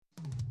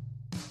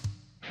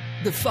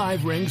The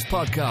Five Rings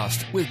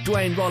Podcast with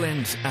Dwayne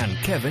Rollins and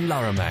Kevin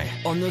Laramie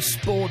on the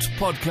Sports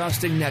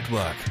Podcasting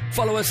Network.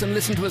 Follow us and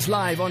listen to us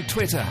live on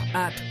Twitter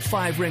at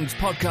Five Rings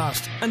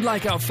Podcast and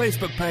like our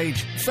Facebook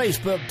page,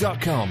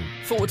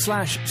 facebook.com/Sports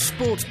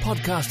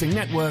Podcasting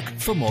Network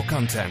for more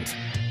content.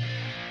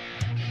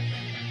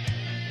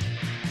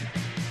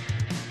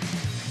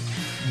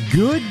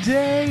 Good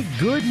day,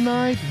 good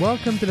night.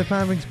 Welcome to the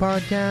Five Rings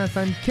Podcast.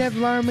 I'm Kev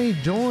Laramie,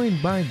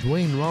 joined by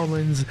Dwayne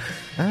Rollins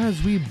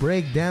as we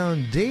break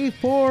down Day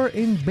 4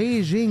 in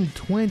Beijing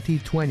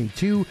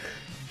 2022.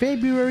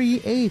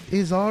 February 8th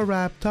is all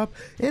wrapped up,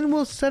 and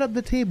we'll set up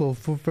the table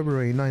for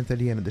February 9th at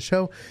the end of the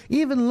show,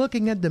 even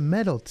looking at the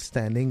medal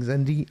standings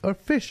and the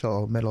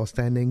official medal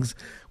standings,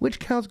 which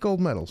counts gold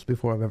medals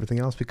before everything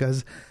else,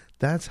 because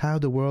that's how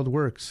the world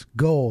works.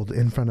 Gold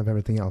in front of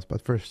everything else.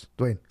 But first,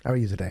 Dwayne, how are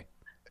you today?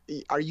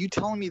 Are you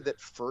telling me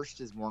that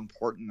first is more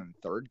important than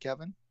third,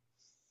 Kevin?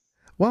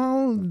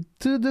 Well,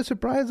 to the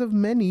surprise of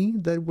many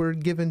that were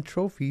given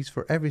trophies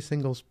for every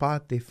single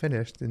spot they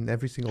finished in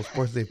every single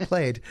sport they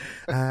played,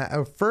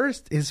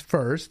 first is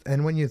first,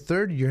 and when you're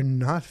third, you're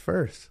not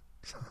first.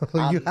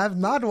 So you have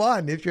not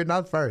won if you're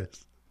not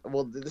first.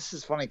 Well, this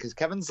is funny because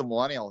Kevin's the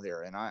millennial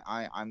here, and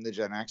I'm the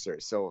Gen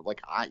Xer. So,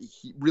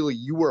 really,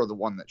 you were the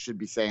one that should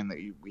be saying that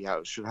we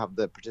should have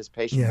the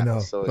participation medal.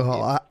 No. So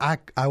well,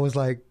 I was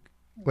like,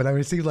 when I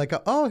received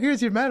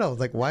here's your medal. I was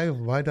like, why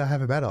do I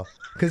have a medal?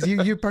 Because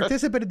you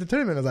participated in the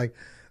tournament. I was like,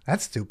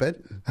 that's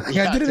stupid.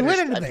 Yeah, I didn't win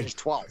anything. I finished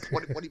 12th.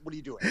 What are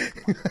you doing?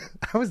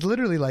 I was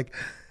literally like,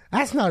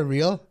 that's not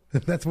real.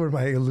 That's where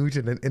my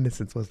illusion and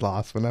innocence was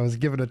lost when I was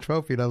given a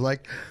trophy. And I was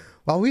like,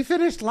 well, we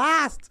finished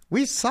last.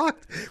 We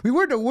sucked. We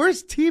were the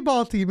worst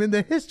T-ball team in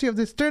the history of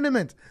this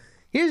tournament.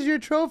 Here's your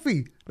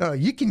trophy. No,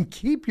 you can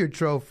keep your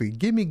trophy.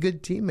 Give me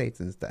good teammates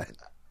instead.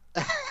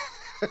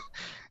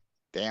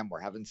 Damn, we're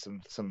having some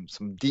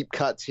deep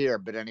cuts here,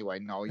 but anyway,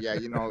 no, yeah,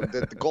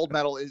 the gold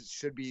medal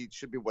should be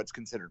what's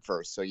considered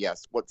first. So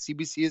yes, what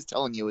CBC is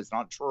telling you is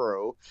not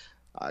true.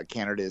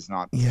 Canada is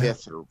not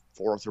fifth or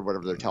fourth or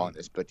whatever they're telling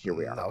us, but here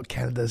we are. No,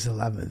 Canada's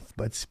 11th.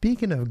 But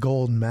speaking of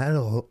gold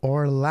medal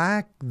or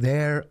lack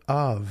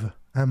thereof,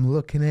 I'm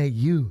looking at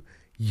you,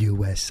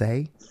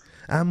 USA.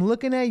 I'm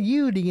looking at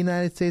you, the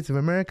United States of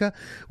America,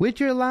 with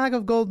your lack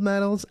of gold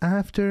medals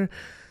after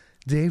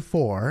Day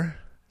 4.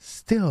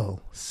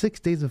 Still, 6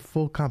 days of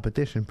full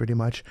competition, pretty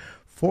much.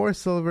 4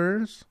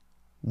 silvers,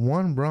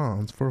 1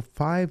 bronze for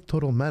 5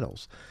 total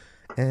medals.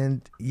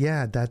 And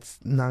yeah, that's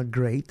not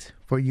great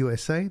for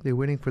USA. They're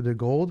waiting for their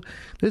gold.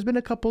 There's been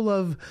a couple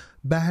of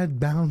bad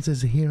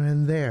bounces here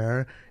and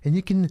there, and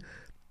you can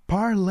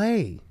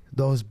parlay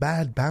those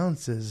bad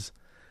bounces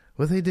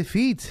with a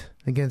defeat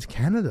against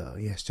Canada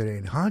yesterday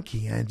in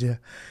hockey. And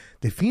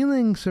the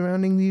feeling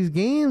surrounding these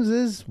games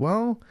is,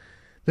 well,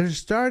 they're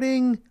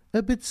starting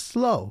a bit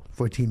slow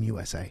for Team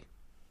USA.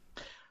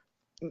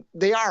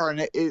 They are,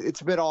 and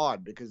it's a bit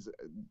odd because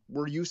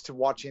we're used to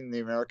watching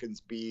the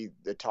Americans be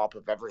the top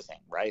of everything,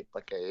 right?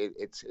 Like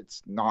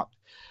it's not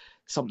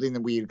something that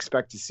we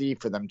expect to see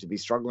for them to be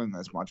struggling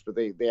as much, but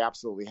they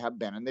absolutely have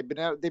been, and they've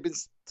been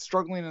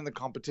struggling in the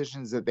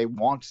competitions that they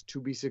want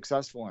to be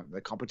successful in, the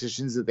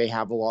competitions that they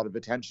have a lot of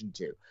attention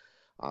to.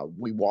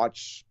 We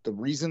watch. The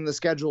reason the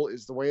schedule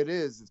is the way it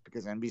is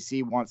because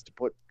NBC wants to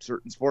put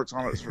certain sports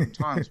on at certain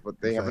times,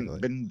 but they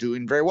haven't been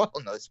doing very well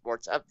in those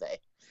sports, have they?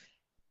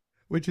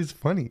 Which is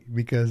funny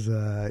because,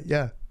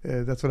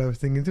 that's what I was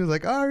thinking too.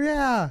 Like, oh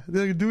yeah,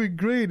 they're doing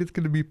great. It's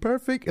going to be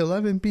perfect.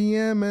 11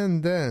 p.m.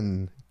 and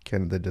then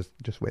Canada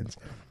just wins.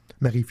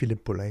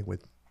 Marie-Philippe Poulin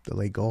with the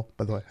late goal.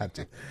 By the way, I have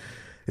to.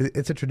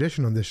 It's a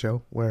tradition on this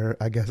show where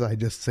I guess I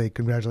just say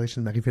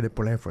congratulations, Marie-Philippe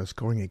Poulin, for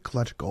scoring a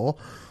clutch goal,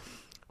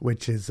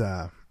 which is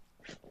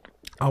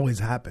always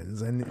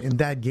happens. And in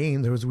that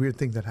game, there was weird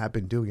things that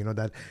happened too. You know,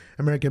 that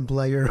American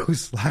player who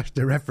slashed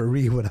the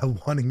referee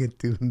without wanting it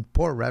to. And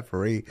poor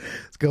referee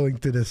is going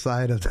to the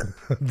side of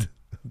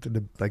to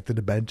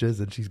the benches,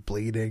 and she's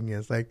bleeding.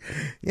 It's like,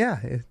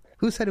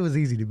 who said it was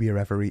easy to be a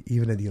referee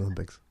even at the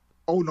Olympics?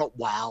 Oh no!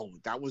 Wow,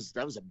 that was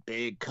a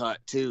big cut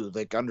too.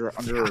 Like under.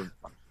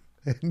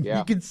 Yeah.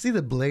 You can see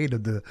the blade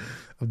of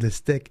the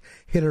stick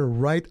hit her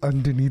right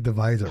underneath the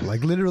visor,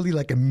 like literally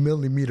like a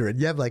millimeter. And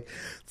you have like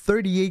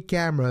 38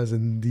 cameras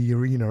in the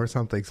arena or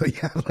something. So you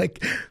have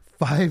like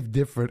 5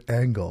 different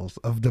angles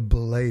of the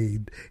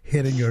blade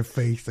hitting her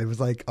face. It was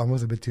like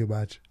almost a bit too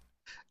much.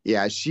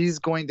 Yeah, she's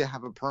going to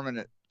have a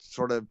permanent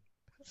sort of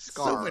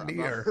scar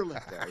souvenir. Her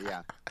lip there.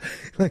 Yeah.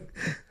 Like,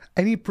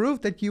 any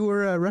proof that you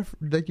were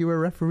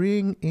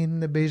refereeing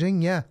in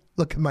Beijing? Yeah.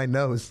 Look at my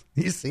nose.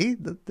 You see?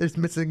 There's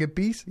missing a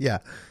piece? Yeah,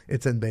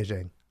 it's in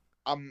Beijing.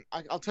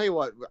 I'll tell you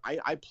what.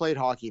 I played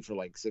hockey for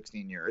like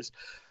 16 years.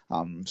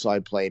 So I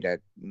played at,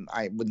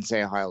 I wouldn't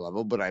say a high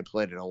level, but I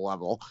played at a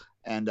level.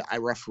 And I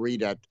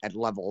refereed at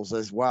levels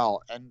as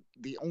well. And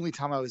the only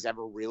time I was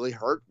ever really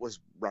hurt was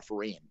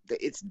refereeing.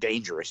 It's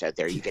dangerous out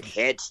there. You get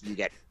hit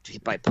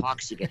by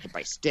pucks, you get hit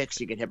by sticks,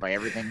 you get hit by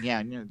everything.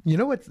 Yeah. You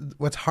know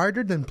what's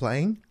harder than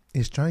playing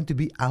is trying to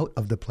be out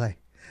of the play.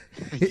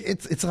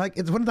 It's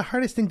one of the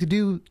hardest things to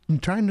do,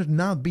 trying to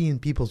not be in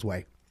people's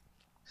way.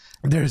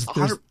 There's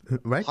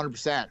right,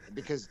 100%.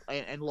 Because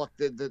and look,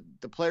 the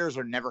players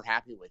are never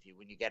happy with you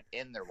when you get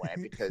in their way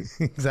because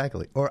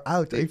exactly, or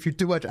out. If you're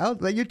too much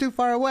out, like you're too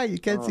far away, you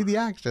can't see the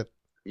action.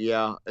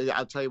 Yeah,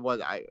 I'll tell you what.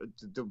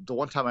 The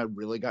one time I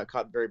really got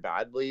caught very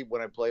badly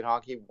when I played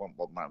hockey, when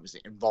I was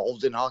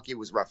involved in hockey,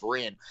 was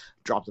refereeing.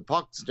 Dropped the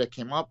puck, stick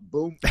came up,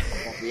 boom,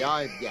 off the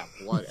eye,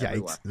 blood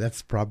everywhere.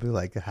 That's probably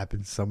like it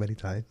happens so many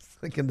times,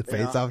 like in the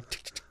face off.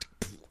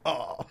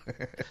 Oh,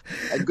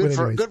 and good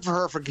for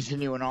her for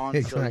continuing on.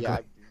 Exactly. So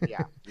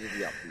yeah.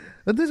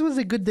 But this was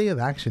a good day of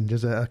action.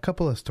 There's a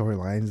couple of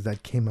storylines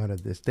that came out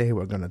of this day.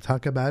 We're going to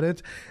talk about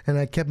it. And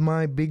I kept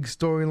my big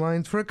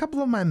storylines for a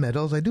couple of my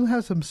medals. I do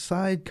have some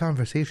side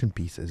conversation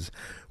pieces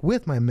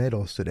with my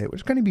medals today, which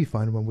is going to be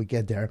fun when we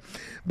get there.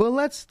 But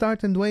let's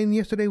start. And Dwayne,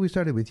 yesterday we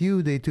started with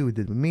you. Day 2 we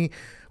did with me.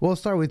 We'll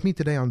start with me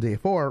today on day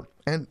 4.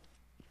 And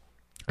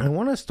I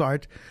want to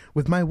start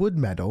with my wood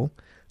medal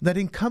that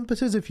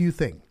encompasses a few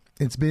things.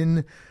 It's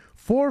been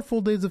 4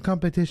 full days of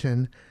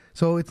competition,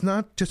 so it's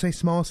not just a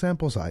small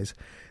sample size.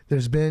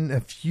 There's been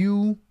a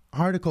few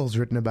articles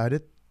written about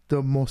it.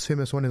 The most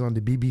famous one is on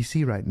the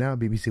BBC right now,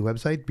 BBC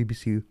website,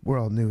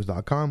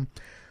 bbcworldnews.com.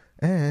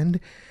 And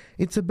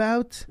it's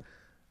about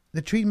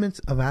the treatments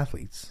of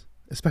athletes,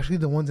 especially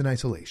the ones in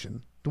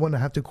isolation, the ones that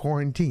have to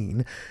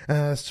quarantine.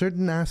 A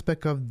certain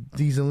aspect of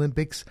these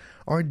Olympics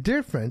are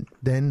different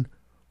than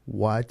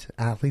what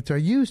athletes are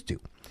used to.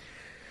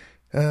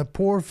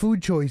 Poor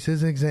food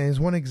choices is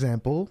one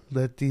example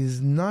that is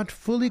not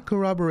fully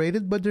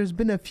corroborated, but there's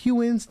been a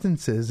few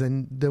instances,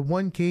 and the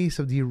one case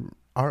of the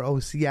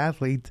ROC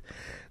athlete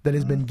that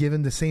has been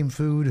given the same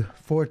food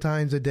 4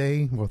 times a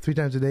day, well, 3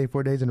 times a day,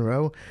 4 days in a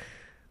row,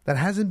 that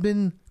hasn't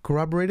been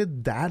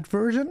corroborated, that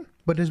version,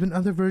 but there's been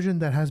other version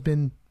that has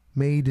been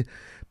made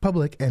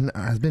public and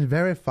has been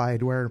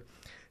verified where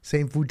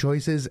same food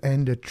choices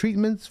and the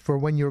treatments for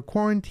when you're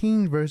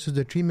quarantined versus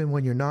the treatment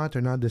when you're not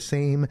are not the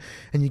same,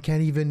 and you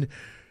can't even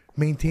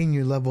maintain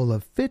your level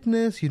of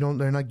fitness.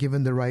 They're not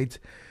given the right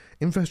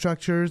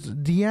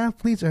infrastructures. The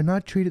athletes are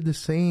not treated the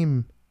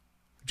same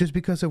just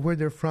because of where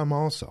they're from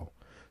also.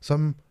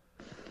 Some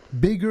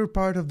bigger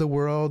part of the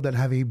world that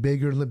have a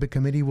bigger Olympic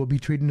committee will be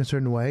treated in a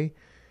certain way,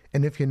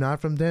 and if you're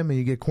not from them and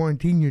you get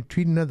quarantined, you're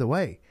treated another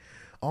way.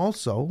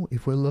 Also,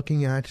 if we're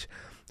looking at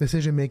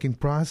decision-making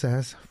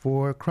process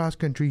for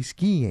cross-country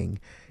skiing,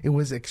 it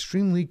was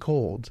extremely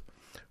cold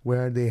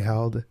where they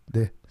held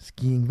the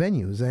skiing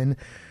venues. And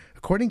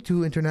according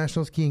to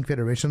International Skiing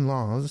Federation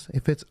laws,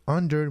 if it's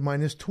under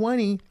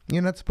 -20,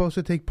 you're not supposed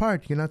to take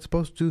part. You're not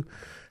supposed to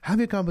have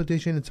your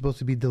competition. It's supposed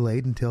to be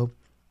delayed until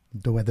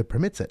the weather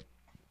permits it.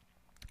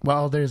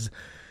 Well, there's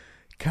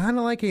kind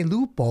of like a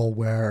loophole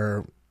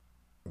where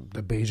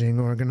the Beijing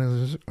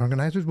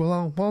organizers,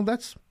 well,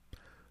 that's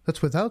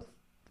without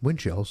wind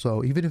chill.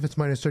 So even if it's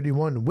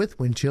 -31 with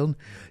wind chill,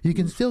 you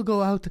can still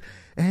go out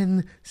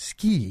and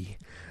ski,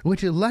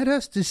 which led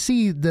us to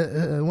see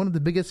the one of the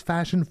biggest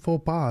fashion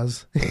faux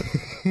pas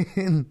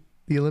in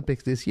the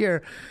Olympics this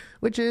year,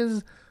 which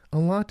is a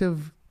lot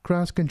of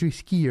cross-country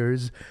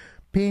skiers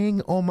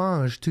paying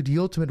homage to the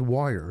Ultimate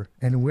Warrior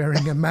and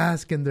wearing a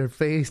mask in their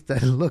face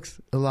that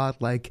looks a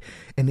lot like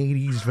an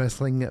 80s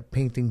wrestling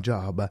painting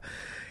job.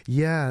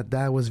 Yeah,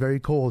 that was very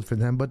cold for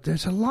them, but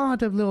there's a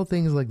lot of little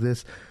things like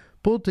this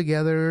pulled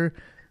together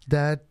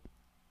that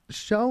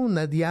shown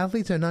that the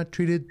athletes are not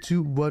treated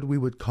to what we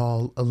would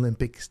call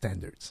Olympic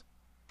standards.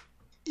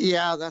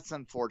 Yeah, that's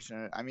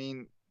unfortunate. I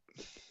mean,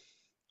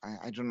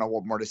 I don't know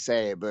what more to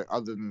say, but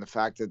other than the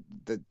fact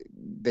that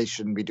they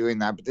shouldn't be doing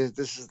that. But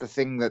this is the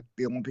thing that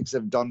the Olympics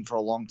have done for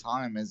a long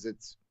time. Is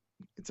it's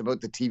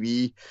about the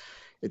TV.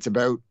 It's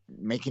about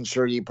making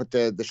sure you put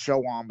the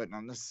show on, but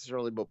not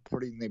necessarily about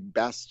putting the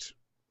best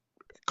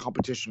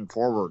competition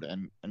forward,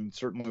 and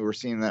certainly we're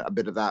seeing a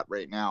bit of that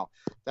right now.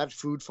 That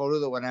food photo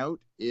that went out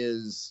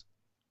is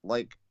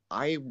like,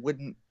 I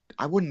wouldn't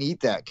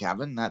eat that,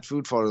 Kevin. That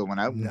food photo that went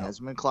out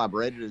hasn't been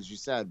collaborated, as you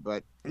said,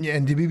 but yeah,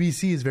 and the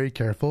BBC is very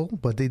careful,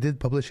 but they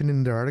did publish it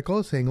in their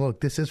article saying,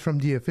 look, this is from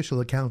the official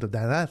account of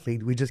that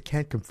athlete. We just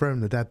can't confirm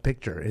that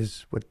picture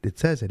is what it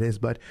says it is,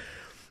 but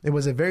it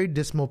was a very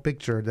dismal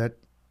picture that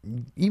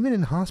even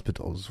in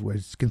hospitals, where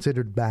it's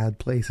considered bad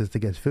places to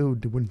get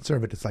food, they wouldn't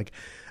serve it. It's like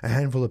a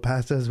handful of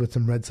pastas with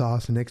some red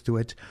sauce next to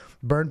it,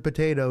 burnt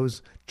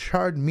potatoes,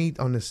 charred meat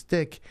on a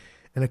stick,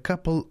 and a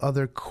couple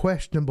other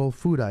questionable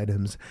food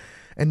items.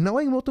 And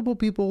knowing multiple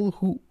people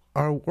who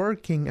are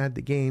working at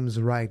the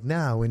games right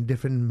now in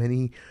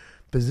many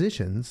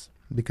positions,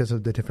 because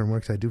of the different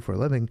works I do for a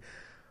living,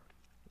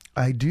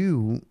 I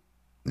do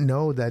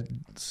know that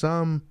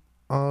some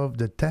of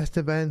the test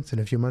events, and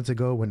a few months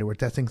ago when they were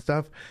testing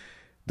stuff,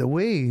 the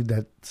way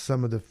that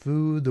some of the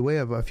food, the way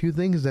of a few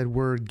things that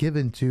were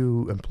given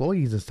to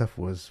employees and stuff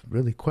was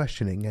really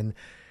questioning, and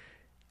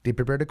they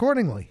prepared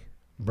accordingly,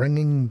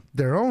 bringing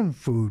their own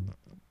food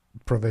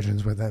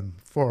provisions with them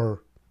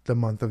for the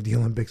month of the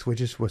Olympics,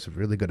 which was a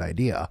really good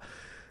idea.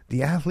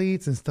 The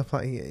athletes and stuff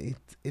like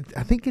it,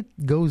 I think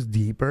it goes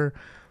deeper,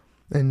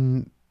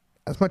 and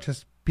as much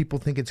as people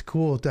think it's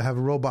cool to have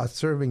robots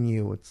serving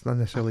you. It's not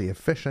necessarily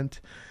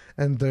efficient.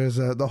 And there's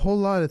the whole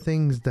lot of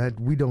things that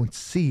we don't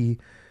see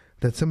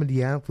that some of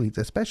the athletes,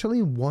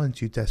 especially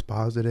once you test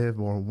positive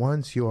or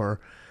once you're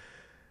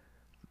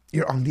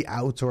on the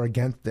outs or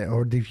against them,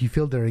 or if you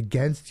feel they're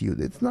against you,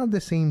 it's not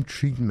the same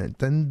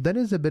treatment. And that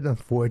is a bit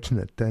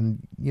unfortunate.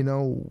 And,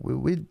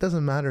 it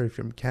doesn't matter if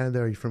you're from Canada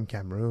or you're from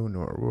Cameroon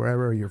or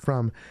wherever you're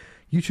from.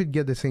 You should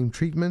get the same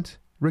treatment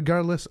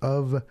regardless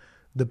of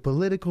the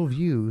political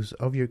views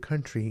of your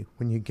country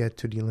when you get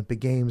to the Olympic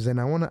Games. And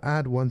I want to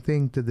add one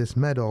thing to this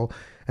medal,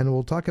 and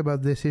we'll talk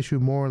about this issue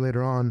more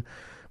later on.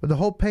 But the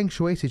whole Peng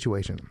Shuai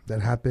situation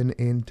that happened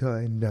in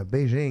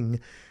Beijing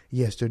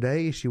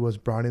yesterday, she was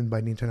brought in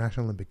by the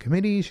International Olympic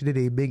Committee. She did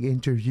a big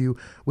interview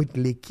with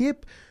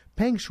L'Équipe.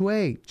 Peng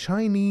Shuai,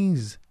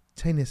 Chinese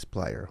tennis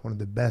player, one of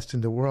the best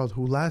in the world,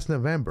 who last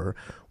November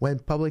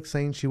went public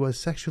saying she was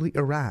sexually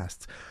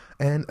harassed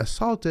and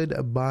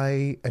assaulted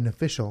by an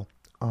official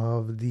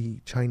of the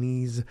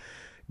Chinese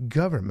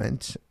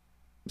government.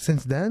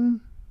 Since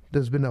then,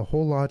 there's been a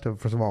whole lot of,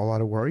 first of all, a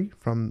lot of worry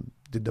from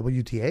the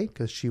WTA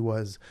because she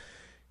was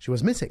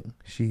missing.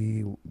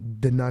 She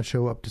did not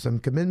show up to some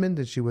commitment,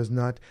 and she was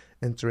not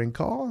answering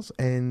calls,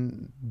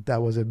 and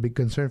that was a big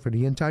concern for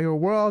the entire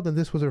world. And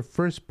this was her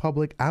first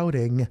public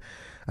outing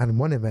at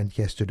one event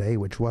yesterday,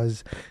 which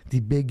was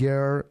the Big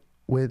Air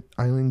with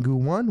Eileen Gu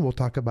 1. We'll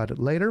talk about it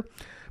later.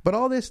 But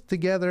all this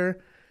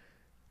together,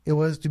 it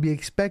was to be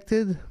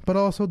expected, but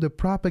also the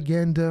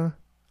propaganda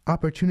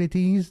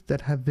opportunities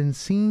that have been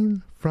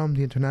seen from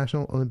the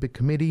International Olympic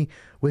Committee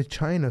with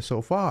China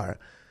so far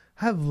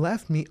have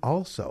left me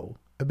also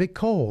a bit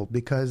cold,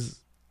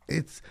 because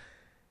it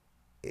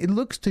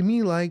looks to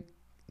me like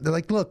they're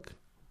like, look,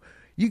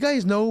 you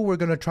guys know we're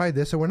going to try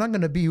this, so we're not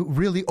going to be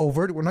really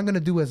overt. We're not going to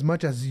do as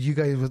much as you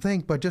guys would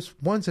think, but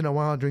just once in a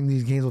while during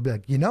these games, we'll be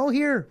like,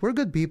 here, we're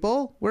good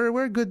people.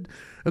 We're good,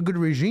 a good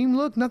regime.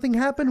 Look, nothing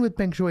happened with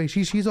Peng Shuai.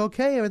 She's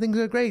okay.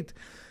 Everything's great.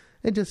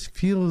 It just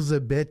feels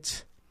a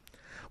bit,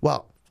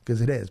 well,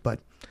 because it is, but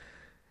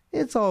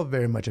it's all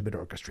very much a bit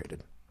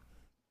orchestrated.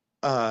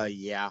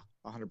 Yeah,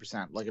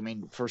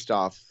 100%. First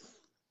off,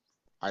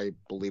 I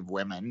believe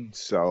women,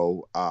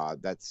 so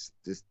that's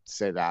just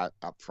say that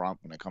up front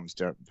when it comes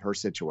to her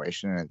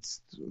situation.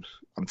 It's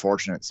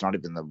unfortunate. It's not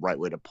even the right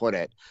way to put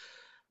it.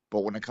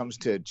 But when it comes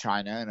to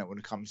China and when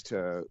it comes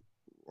to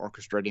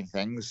orchestrating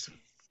things,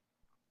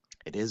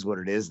 it is what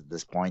it is at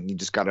this point. You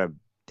just got to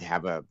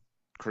have a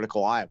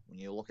critical eye when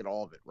you look at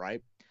all of it,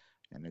 right?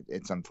 And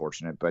it's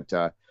unfortunate. But,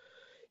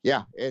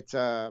 it's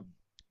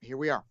here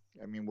we are.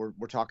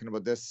 We're talking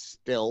about this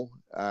still,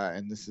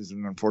 and this is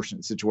an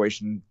unfortunate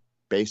situation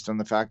based on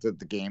the fact that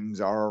the games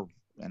are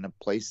in a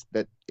place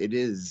that it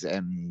is.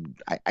 And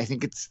I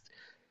think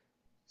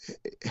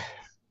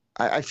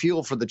I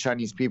feel for the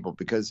Chinese people,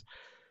 because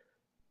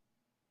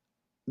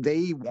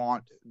they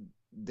want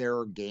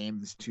their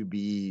games to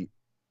be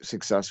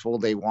successful.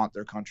 They want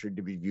their country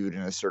to be viewed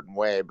in a certain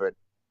way, but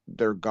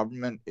their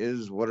government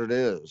is what it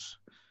is.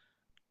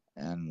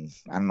 And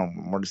I don't know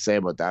more to say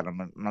about that.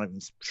 I'm not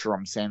even sure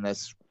I'm saying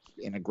this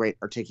in a great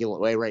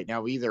articulate way right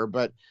now either,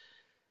 but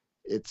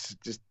it's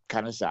just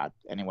kind of sad.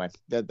 Anyway,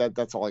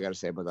 that's all I got to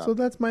say about that. So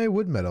that's my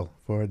wood medal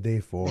for day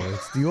 4.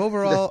 It's the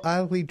overall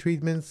athlete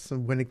treatments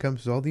when it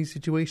comes to all these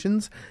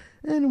situations.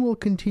 And we'll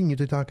continue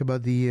to talk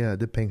about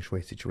the Peng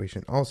Shuai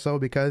situation also,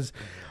 because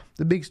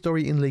the big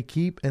story in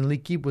L'Équipe, and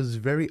L'Équipe was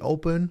very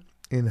open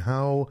in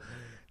how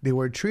they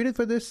were treated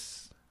for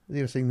this.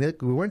 They were saying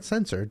that we weren't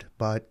censored,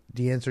 but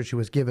the answers she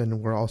was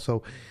given were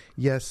also,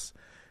 yes,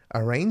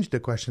 arranged. The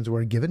questions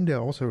were given. They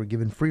also were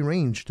given free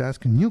range to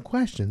ask new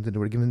questions, and they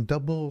were given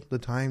double the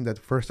time that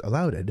first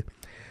allowed it.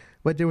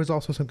 But there was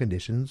also some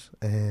conditions,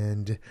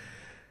 and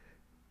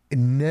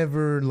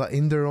never,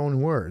 in their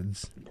own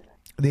words,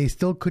 they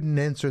still couldn't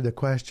answer the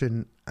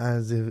question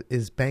as if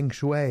is Peng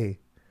Shuai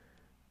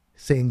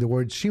saying the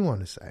words she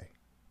wanted to say.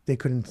 They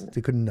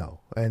couldn't know,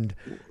 and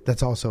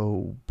that's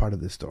also part of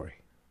the story.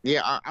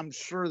 Yeah, I'm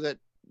sure that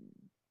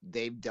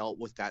they've dealt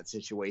with that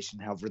situation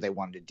however they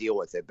wanted to deal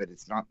with it, but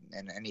it's not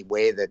in any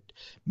way that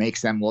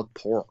makes them look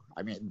poor.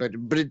 But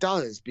it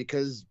does,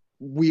 because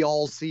we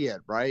all see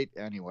it, right?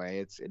 Anyway,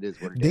 it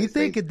is what it is. They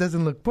think it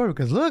doesn't look poor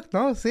because look,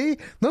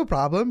 no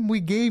problem. We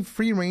gave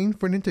free reign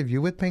for an interview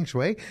with Peng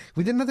Shuai.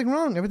 We did nothing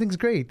wrong. Everything's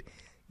great.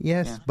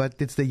 Yes, yeah. But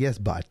it's the yes,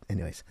 but.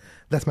 Anyways,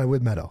 that's my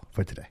wood medal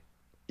for today.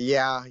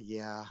 Yeah,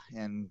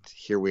 and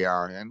here we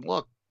are. And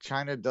look,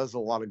 China does a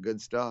lot of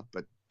good stuff,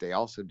 but they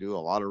also do a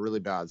lot of really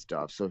bad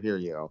stuff. So here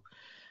you go.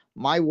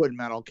 My wood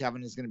medal,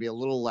 Kevin, is going to be a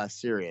little less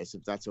serious,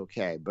 if that's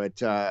okay.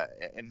 But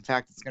in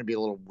fact, it's going to be a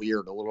little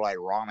weird, a little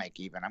ironic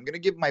even. I'm going to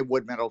give my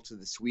wood medal to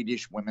the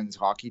Swedish women's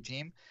hockey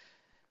team,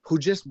 who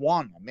just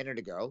won a minute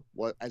ago,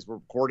 as we're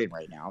recording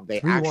right now.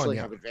 They actually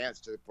have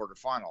advanced to the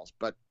quarterfinals.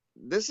 But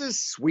this is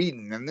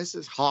Sweden, and this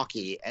is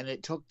hockey, and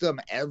it took them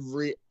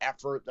every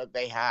effort that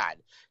they had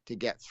to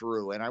get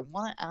through. And I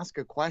want to ask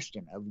a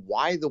question of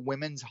why the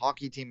women's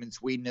hockey team in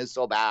Sweden is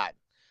so bad.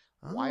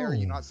 Why are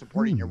you not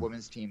supporting your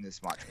women's team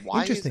this much?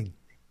 Interesting.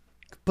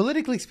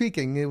 politically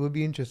speaking, it would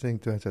be interesting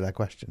to answer that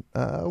question.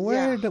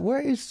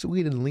 Where is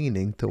Sweden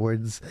leaning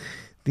towards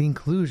the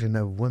inclusion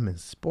of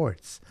women's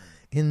sports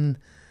in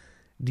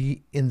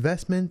the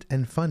investment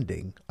and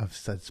funding of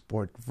such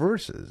sport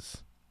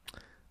versus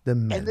the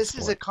men's And this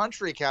sport? is a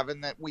country,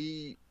 Kevin, that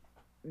we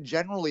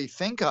generally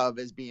think of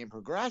as being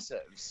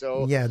progressive.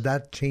 So Yeah,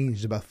 that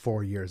changed about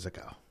 4 years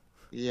ago.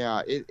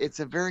 yeah, it's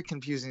a very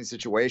confusing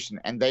situation,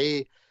 and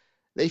they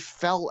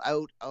fell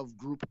out of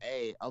Group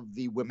A of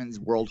the Women's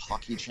World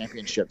Hockey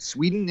Championship.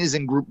 Sweden is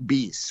in Group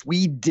B.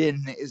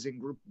 Sweden is in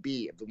Group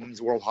B of the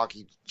Women's World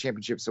Hockey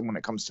Championship. So when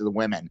it comes to the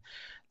women,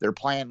 they're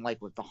playing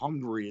like with the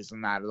Hungaries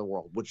and that of the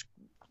world, which,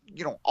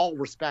 you know, all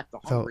respect the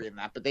Hungary in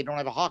that, but they don't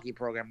have a hockey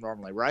program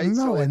normally, right? No,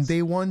 So and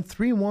they won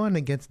 3-1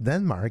 against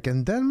Denmark.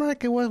 And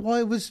Denmark, it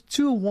was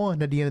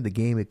 2-1 at the end of the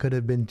game. It could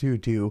have been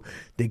 2-2.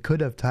 They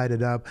could have tied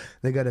it up.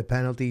 They got a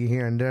penalty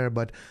here and there,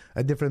 but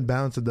a different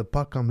bounce of the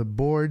puck on the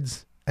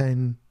boards.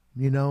 And,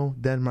 you know,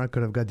 Denmark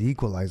could have got the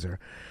equalizer.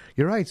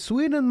 You're right.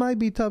 Sweden might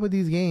be top of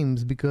these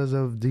games because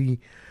of the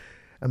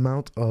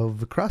amount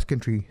of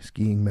cross-country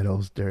skiing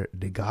medals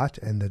they got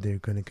and that they're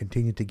going to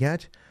continue to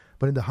get.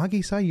 But in the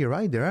hockey side, you're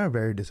right. They are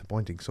very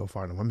disappointing so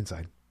far on the women's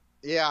side.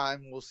 yeah,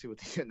 and we'll see what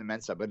they do in the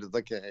men's side. But it's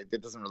like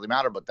it doesn't really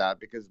matter about that,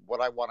 because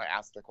what I want to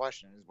ask the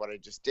question is what I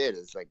just did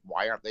is like,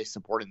 why aren't they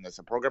supporting this?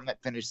 A program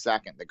that finished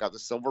second, that got the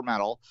silver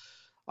medal.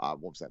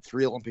 What was that?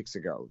 3 Olympics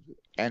ago,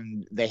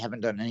 and they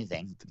haven't done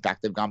anything. In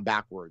fact, they've gone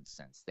backwards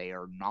since. They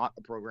are not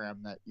a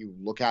program that you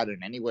look at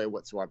in any way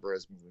whatsoever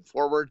as moving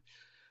forward.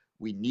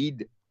 We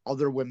need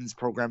other women's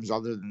programs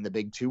other than the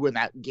big two. And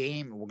that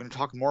game, we're going to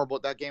talk more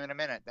about that game in a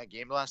minute. That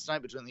game last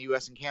night between the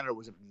U.S. and Canada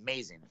was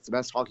amazing. It's the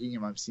best hockey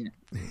game I've seen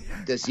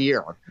this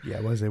year. Yeah,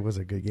 it was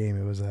a good game.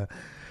 It was a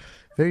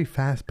very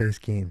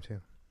fast-paced game, too.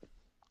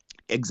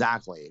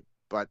 Exactly.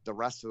 But the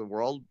rest of the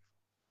world,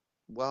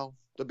 well,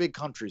 the big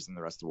countries in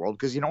the rest of the world,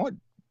 because you know what?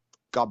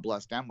 God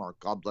bless Denmark.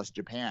 God bless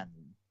Japan,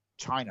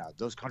 China.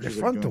 Those countries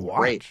They're are fun to doing watch.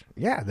 great.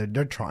 Yeah,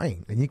 they're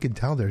trying, and you can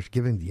tell they're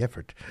giving the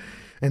effort,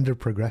 and they're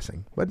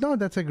progressing. But no,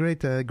 that's a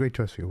great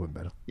choice for your win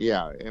medal.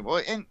 Yeah,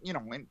 well, and you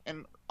know,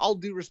 and all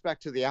due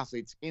respect to the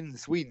athletes in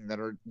Sweden that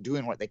are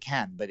doing what they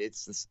can, but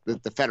it's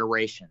the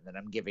federation that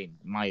I'm giving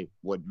my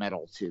wood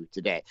medal to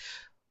today,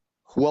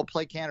 who will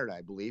play Canada,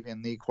 I believe,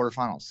 in the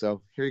quarterfinals.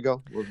 So here you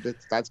go. Well,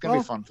 that's going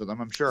to be fun for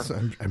them, I'm sure. So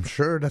I'm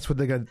sure that's what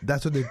they got.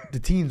 That's what the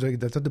teams.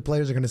 That's what the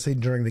players are going to say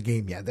during the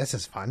game. Yeah, this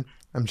is fun.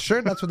 I'm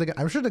sure that's what they got.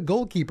 I'm sure the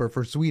goalkeeper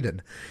for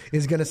Sweden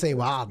is going to say,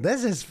 "Wow,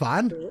 this is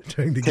fun."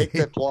 During the Take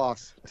game, the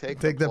plus. Take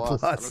the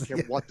plus. I don't care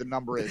yeah. what the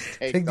number is.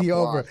 Take Take the plus.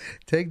 over.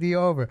 Take the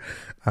over.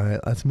 All right,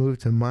 let's move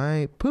to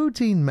my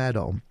poutine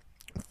medal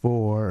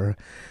for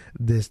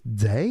this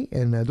day.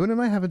 And Dwayne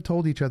and I haven't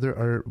told each other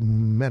our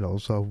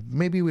medals, so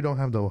maybe we don't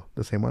have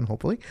the same one,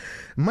 hopefully.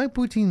 My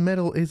poutine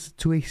medal is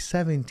to a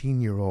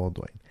 17-year-old,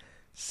 Dwayne.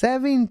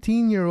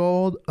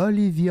 17-year-old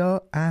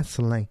Olivia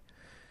Asselin.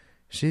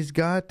 She's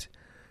got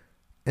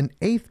an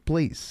 8th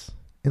place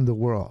in the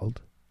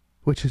world,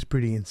 which is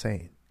pretty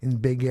insane, in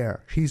Big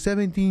Air. She's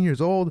 17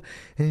 years old,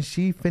 and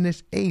she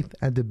finished 8th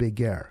at the Big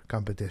Air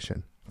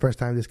competition. First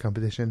time this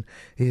competition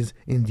is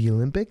in the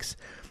Olympics.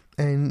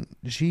 And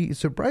she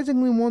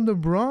surprisingly won the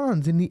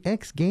bronze in the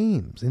X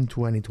Games in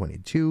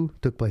 2022.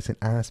 Took place in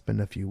Aspen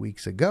a few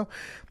weeks ago.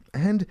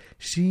 And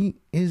she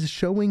is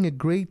showing a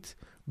great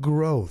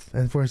growth.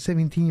 And for a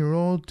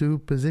 17-year-old to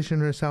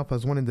position herself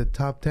as one of the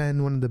top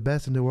 10, one of the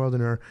best in the world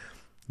in her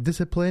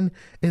discipline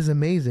is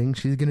amazing.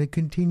 She's going to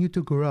continue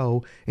to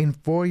grow. In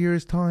 4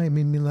 years' time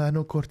in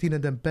Milano Cortina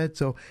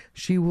d'Ampezzo,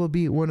 she will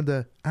be one of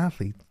the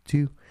athletes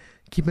to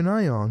keep an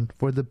eye on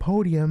for the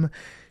podium.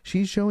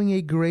 She's showing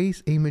a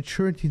grace, a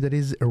maturity that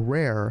is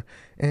rare.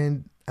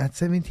 And at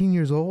 17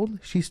 years old,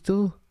 she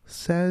still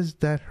says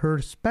that her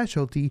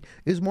specialty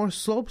is more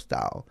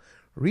slopestyle.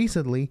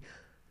 Recently,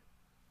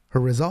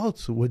 her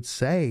results would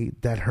say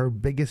that her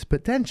biggest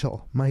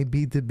potential might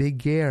be the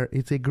Big Air.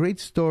 It's a great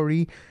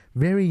story,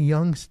 very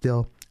young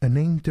still. A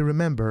name to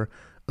remember,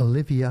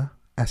 Olivia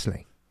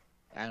Asselin.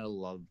 And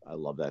I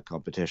love that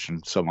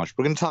competition so much.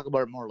 We're going to talk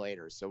about it more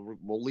later, so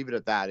we'll leave it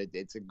at that.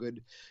 It's a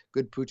good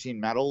poutine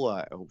medal.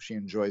 I hope she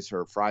enjoys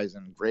her fries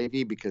and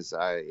gravy, because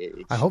I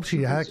hope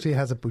she actually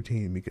has a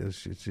poutine, because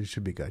she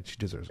should be good. She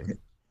deserves it.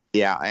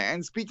 Yeah,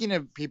 and speaking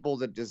of people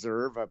that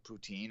deserve a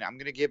poutine, I'm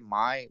going to give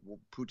my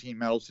poutine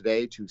medal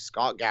today to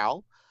Scott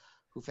Gow,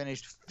 who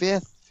finished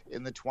 5th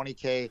in the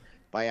 20K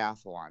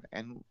biathlon.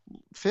 And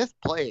 5th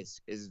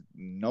place is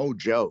no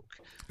joke.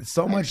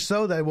 So much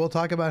so that we'll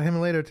talk about him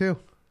later, too.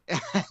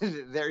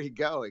 There you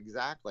go.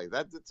 Exactly.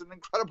 It's an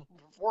incredible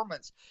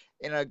performance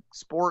in a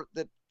sport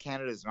that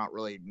Canada is not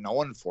really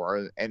known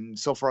for. And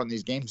so far in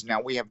these games now,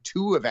 we have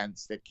 2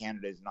 events that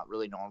Canada is not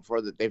really known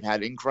for that they've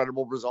had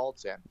incredible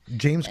results in.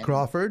 James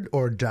Crawford,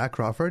 or Jack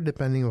Crawford,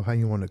 depending on how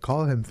you want to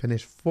call him,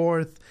 finished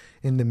 4th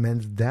in the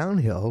men's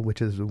downhill,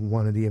 which is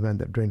one of the events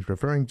that Dwayne's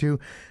referring to,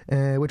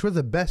 which was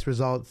the best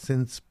result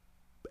since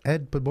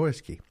Ed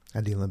Podborski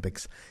at the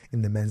Olympics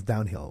in the men's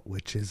downhill,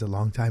 which is a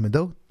long time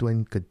ago.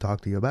 Dwayne could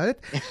talk to you about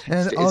it.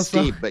 And It's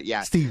also, Steve, but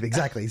yeah. Steve,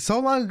 exactly. So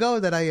long ago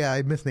that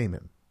I misnamed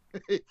him.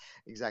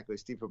 Exactly,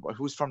 Steve,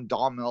 who's from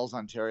Daw Mills,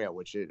 Ontario,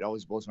 which it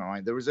always blows my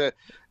mind. There's a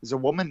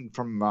woman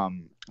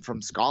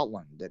from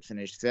Scotland that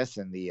finished fifth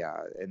in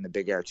the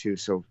big air too.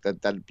 So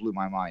that blew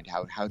my mind.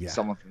 How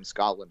someone from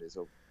Scotland is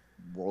a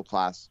world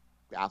class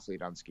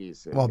athlete on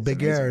skis. Well, it's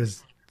big amazing. air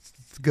is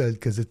good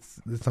because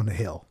it's on a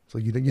hill, so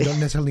you don't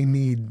necessarily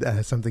need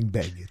something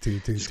big to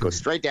Just go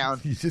straight down.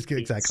 You just get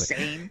exactly.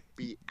 Insane,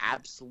 be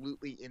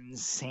absolutely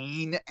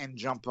insane, and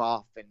jump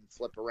off and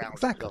flip around.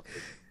 Exactly.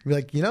 Be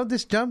like,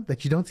 this jump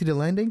that you don't see the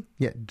landing?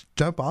 Yeah,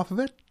 jump off of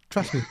it.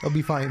 Trust me, I'll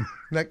be fine.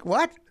 Like,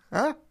 what?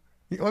 Huh?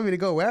 You want me to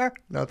go where?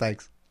 No,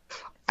 thanks.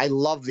 I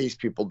love these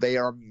people. They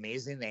are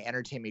amazing. They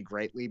entertain me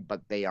greatly,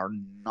 but they are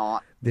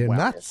not. They're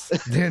nuts.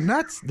 They're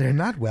nuts. They're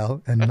not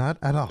well, and not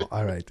at all.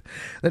 All right.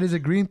 That is a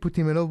green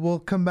Putin medal. We'll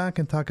come back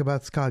and talk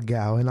about Scott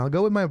Gow, and I'll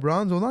go with my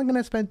bronze. We're not going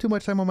to spend too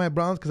much time on my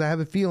bronze because I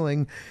have a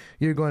feeling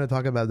you're going to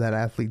talk about that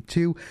athlete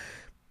too.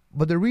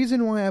 But the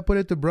reason why I put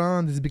it to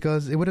bronze is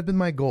because it would have been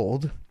my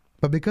gold,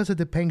 but because of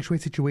the Peng Shui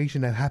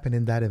situation that happened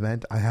in that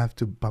event, I have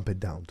to bump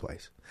it down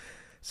twice.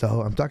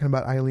 So I'm talking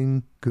about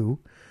Eileen Gu,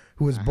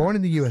 who was born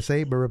in the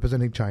USA but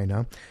representing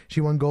China.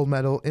 She won gold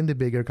medal in the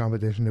bigger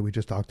competition that we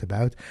just talked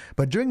about.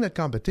 But during that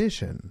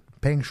competition,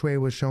 Peng Shui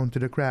was shown to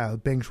the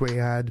crowd. Peng Shui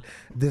had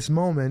this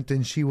moment,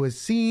 and she was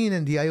seen,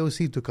 and the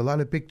IOC took a lot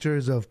of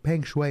pictures of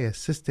Peng Shui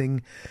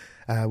assisting,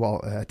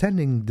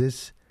 attending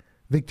this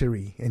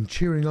victory and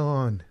cheering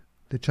on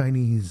the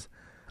Chinese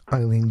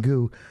Eileen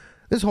Gu.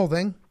 The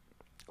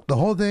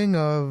whole thing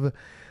of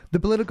the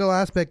political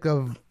aspect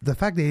of the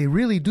fact that they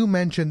really do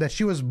mention that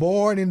she was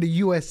born in the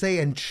USA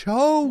and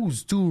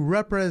chose to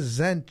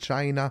represent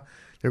China.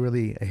 They're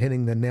really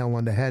hitting the nail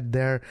on the head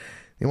there.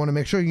 They want to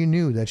make sure you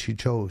knew that she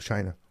chose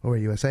China over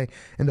USA.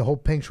 And the whole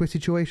Peng Shui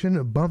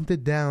situation bumped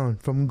it down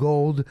from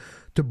gold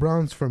to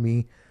bronze for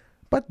me.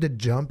 But the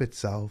jump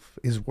itself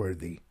is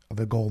worthy of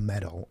a gold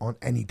medal on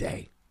any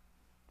day.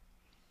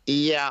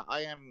 Yeah,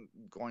 I am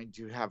going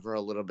to have her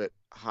a little bit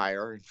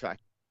higher. In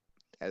fact,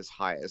 as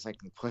high as I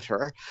can put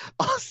her.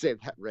 I'll say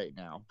that right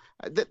now.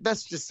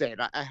 That's just saying.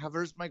 I have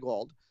her as my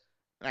gold,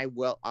 and I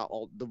will.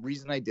 The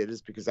reason I did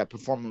is because that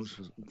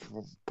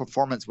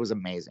performance was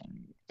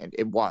amazing, and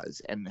it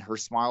was. And her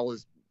smile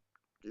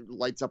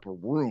lights up a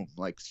room.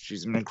 Like,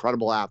 she's an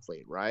incredible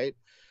athlete, right?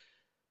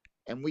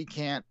 And we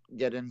can't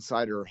get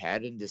inside her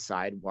head and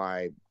decide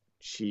why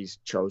she's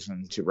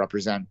chosen to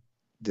represent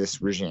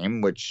this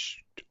regime,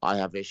 which I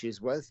have issues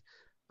with.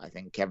 I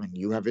think, Kevin,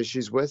 you have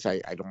issues with. I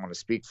don't want to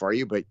speak for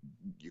you, but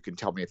you can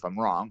tell me if I'm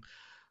wrong.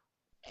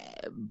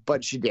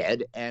 But she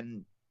did,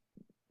 and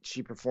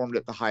she performed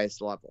at the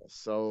highest level.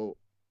 So,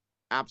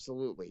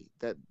 absolutely,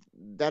 that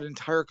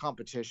entire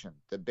competition,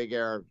 the big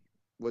air,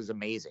 was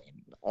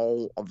amazing.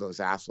 All of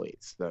those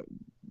athletes,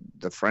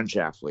 the French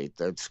athlete,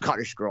 the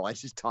Scottish girl, I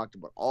just talked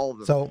about all of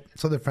them.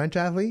 So the French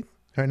athlete,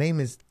 her name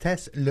is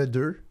Tess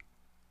Ledeux.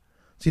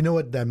 So you know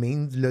what that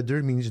means? Le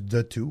deux means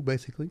the two,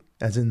 basically,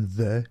 as in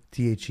the,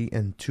 THE,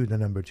 and two, the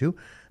number two.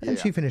 And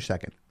she finished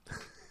second.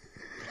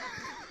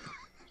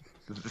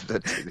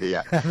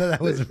 Yeah.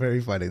 That was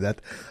very funny. That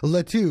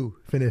Le deux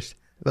finished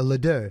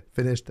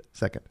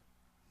second.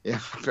 Yeah,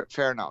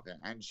 fair enough.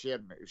 And she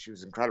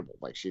was incredible.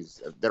 Like,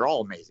 they're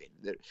all amazing.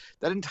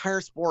 That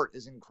entire sport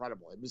is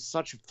incredible. It was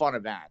such a fun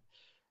event.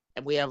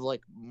 And we have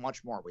like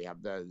much more. We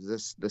have the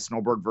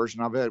snowboard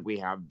version of it. We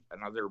have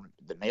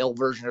the male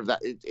version of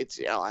that.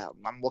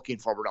 I'm looking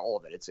forward to all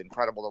of it. It's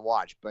incredible to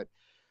watch, but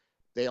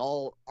they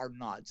all are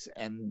nuts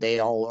and they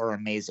all are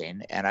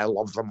amazing, and I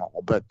love them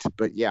all. But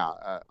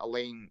yeah,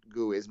 Eileen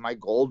Gu is my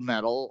gold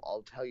medal.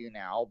 I'll tell you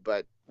now,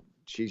 but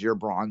she's your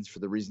bronze for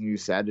the reason you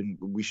said, and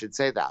we should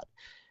say that.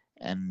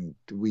 And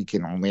we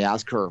can only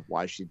ask her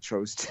why she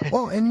chose to.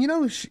 Well,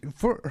 and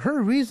for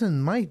her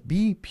reason might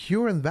be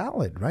pure and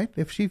valid, right?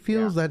 If she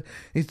feels that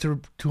it's to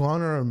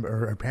honor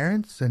her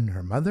parents and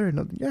her mother,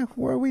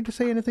 who are we to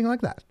say anything like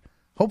that?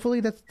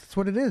 Hopefully that's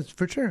what it is,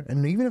 for sure.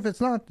 And even if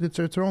it's not, it's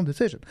her own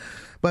decision.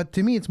 But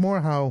to me, it's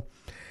more how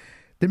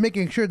they're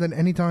making sure that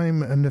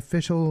anytime an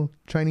official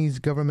Chinese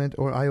government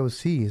or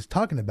IOC is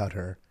talking about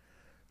her,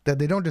 that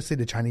they don't just say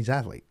the Chinese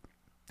athlete.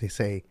 They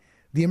say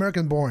the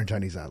American-born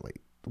Chinese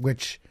athlete,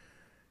 which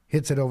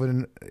hits it over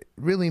and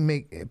really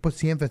puts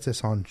the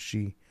emphasis on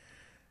she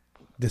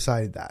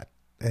decided that.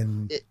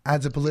 And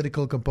adds a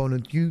political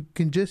component. You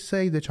can just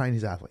say the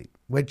Chinese athlete,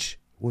 which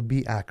would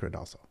be accurate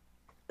also.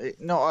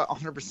 No,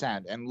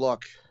 100%. And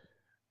look,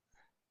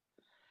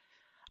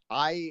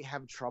 I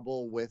have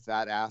trouble with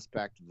that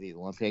aspect of the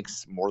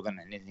Olympics more than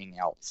anything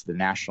else, the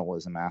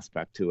nationalism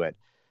aspect to it.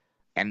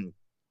 And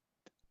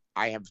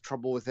I have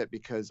trouble with it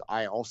because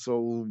I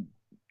also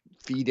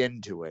feed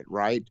into it,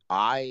 right?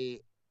 I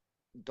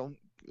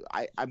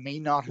may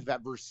not have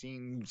ever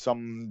seen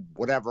some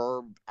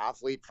whatever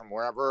athlete from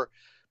wherever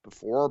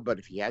before, but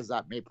if he has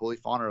that maple leaf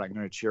on it, I'm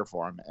going to cheer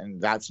for him.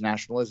 And that's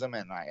nationalism,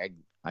 and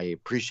I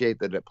appreciate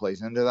that it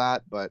plays into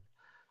that, but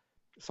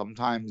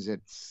sometimes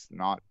it's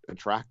not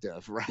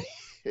attractive, right?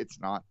 it's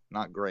not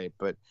great.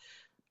 But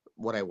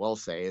what I will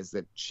say is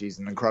that she's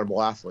an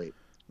incredible athlete,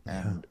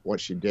 and what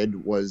she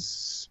did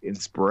was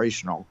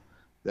inspirational.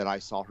 That I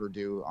saw her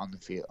do on the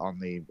field, on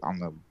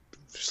the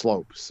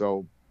slope.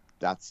 So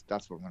that's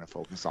what I'm going to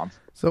focus on.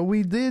 So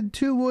we did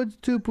 2 woods,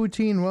 2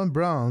 poutine, 1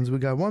 bronze. We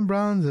got 1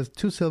 bronze,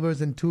 2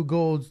 silvers, and 2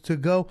 golds to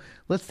go.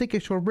 Let's take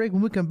a short break.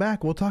 When we come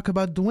back, we'll talk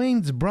about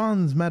Dwayne's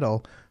bronze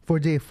medal for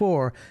day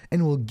 4,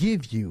 and we'll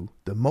give you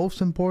the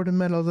most important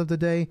medals of the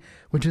day,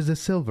 which is the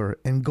silver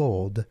and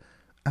gold,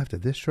 after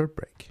this short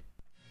break.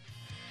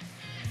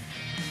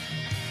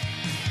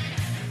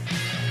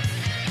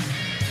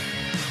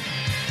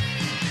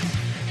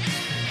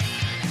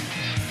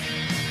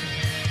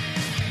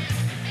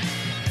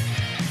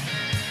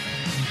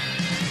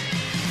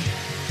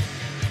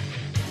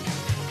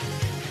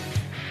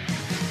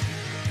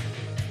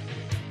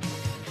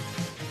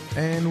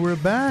 And we're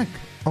back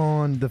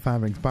on the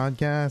Five Rings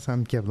Podcast.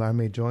 I'm Kev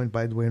Larmay, joined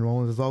by Dwayne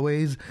Rollins as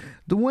always.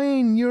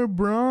 Dwayne, your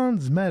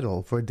bronze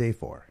medal for day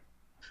 4.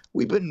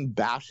 We've been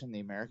bashing the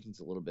Americans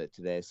a little bit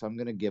today, so I'm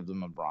going to give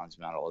them a bronze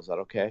medal. Is that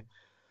okay?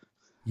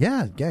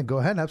 Yeah, go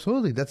ahead.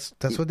 Absolutely. That's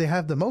what they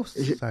have the most,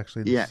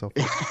 actually. Yeah. So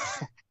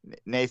far.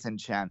 Nathan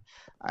Chen,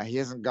 he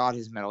hasn't got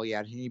his medal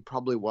yet. He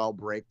probably will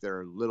break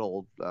their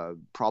little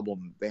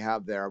problem they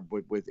have there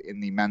with in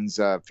the men's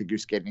figure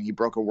skating. He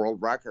broke a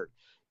world record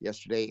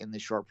yesterday in the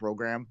short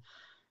program.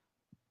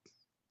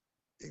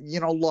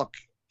 Look,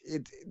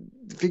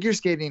 figure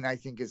skating, I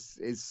think,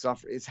 is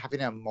having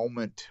a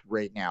moment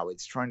right now.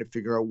 It's trying to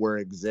figure out where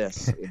it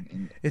exists.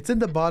 It's in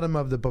the bottom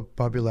of the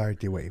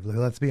popularity wave.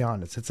 Let's be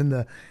honest.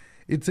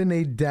 It's in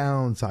a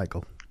down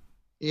cycle.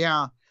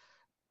 Yeah,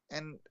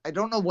 and I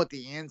don't know what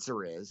the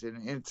answer is,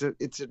 and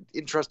it's an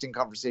interesting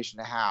conversation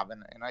to have.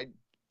 And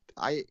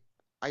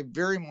I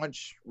very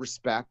much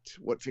respect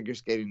what figure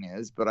skating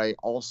is, but I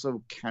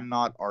also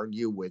cannot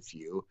argue with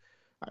you.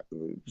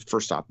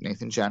 First off,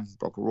 Nathan Chen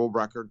broke a world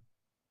record.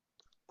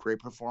 Great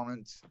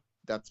performance.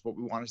 That's what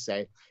we want to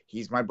say.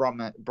 He's my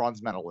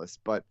bronze medalist,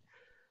 but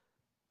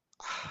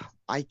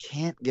I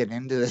can't get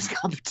into this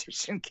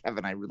competition,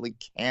 Kevin. I really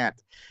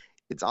can't.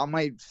 It's on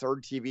my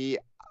third TV.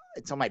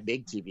 It's on my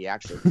big TV,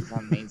 actually. It's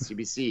on main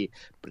CBC,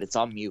 but it's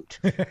on mute.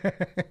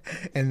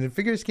 And the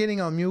figure skating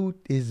on mute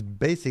is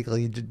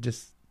basically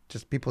just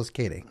people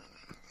skating.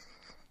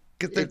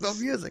 Because there's no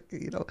music,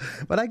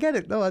 But I get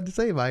it. No, I'm the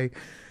same. I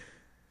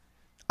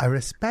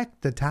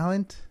respect the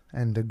talent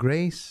and the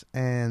grace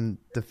and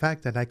the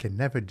fact that I can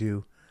never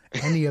do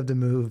any of the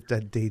moves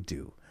that they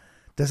do.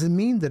 Does it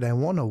mean that I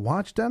want to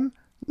watch them?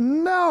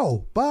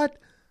 No. But,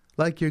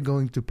 like you're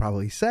going to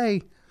probably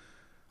say,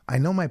 I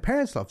know my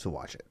parents love to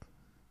watch it.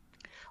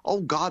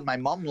 Oh, God, my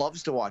mom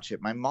loves to watch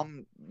it. My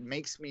mom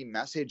makes me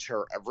message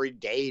her every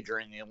day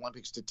during the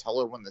Olympics to tell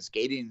her when the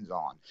skating's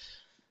on.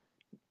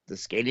 The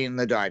skating and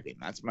the diving.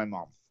 That's my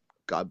mom.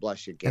 God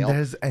bless you, Gail.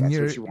 That's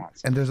what she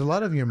wants. And there's a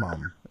lot of your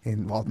mom.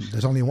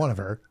 There's only one of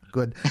her.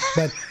 Good.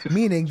 But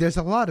meaning there's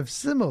a lot of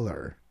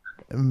similar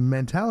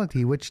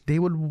mentality, which they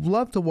would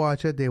love to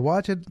watch it. They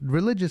watch it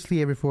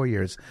religiously every 4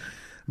 years.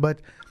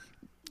 But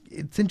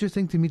it's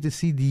interesting to me to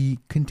see the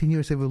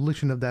continuous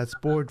evolution of that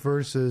sport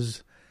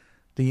versus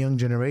the young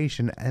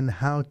generation and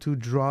how to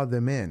draw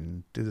them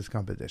in to this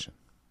competition.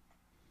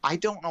 I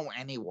don't know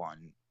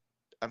anyone.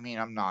 I mean,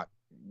 I'm not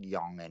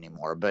young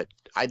anymore, but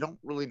I don't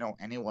really know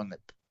anyone that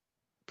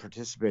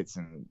participates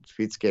in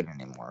speed skating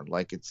anymore.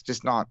 Like, it's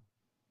just not,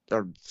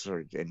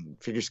 in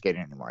figure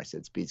skating anymore. I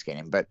said speed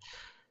skating, but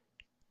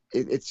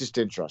it's just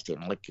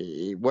interesting. Like,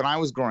 when I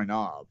was growing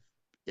up,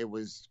 it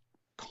was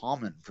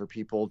common for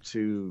people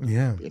to,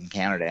 in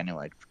Canada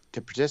anyway,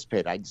 to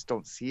participate. I just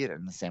don't see it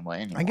in the same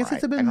way anymore. I guess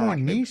it's a bit more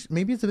niche.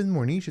 Maybe it's a bit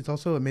more niche. It's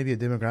also maybe a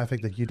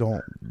demographic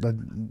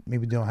that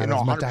maybe don't have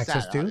as much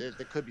access to.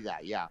 It could be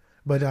that, yeah.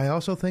 But I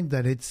also think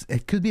that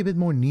it could be a bit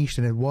more niche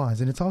than it was.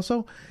 And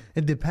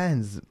it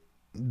depends.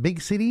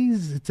 Big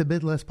cities, it's a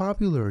bit less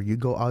popular. You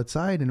go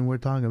outside, and we're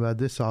talking about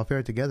this off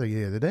air together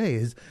the other day,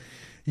 is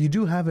you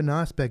do have an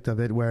aspect of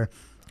it where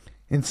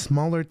in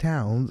smaller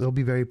towns, it'll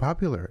be very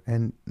popular.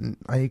 And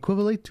I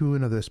equivalent to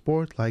another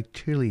sport like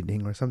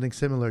cheerleading or something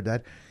similar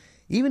that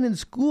even in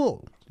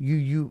school,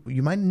 you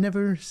might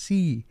never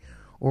see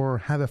or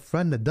have a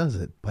friend that does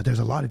it, but there's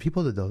a lot of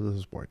people that do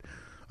this sport.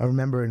 I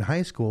remember in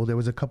high school, there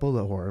was a couple,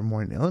 or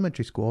more in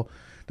elementary school,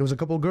 there was a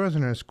couple of girls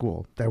in our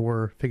school that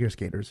were figure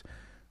skaters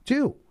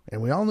too.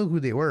 And we all knew who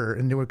they were,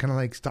 and they were kind of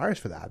like stars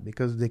for that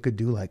because they could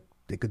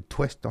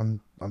twist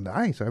on the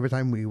ice. So every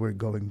time we were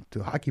going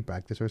to hockey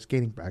practice or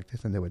skating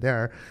practice and they were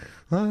there,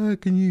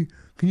 can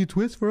you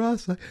twist for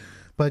us?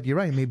 But you're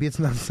right, maybe it's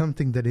not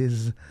something that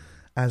is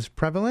as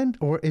prevalent,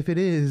 or if it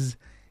is,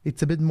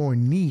 it's a bit more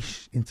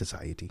niche in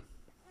society.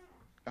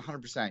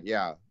 100%,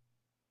 yeah.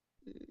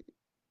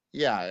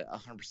 Yeah,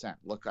 100%.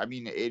 Look, I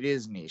mean, it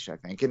is niche, I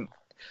think. And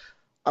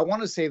I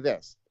want to say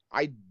this.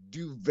 I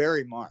do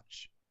very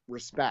much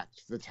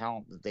respect the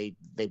talent that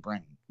they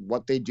bring.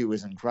 What they do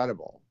is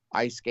incredible.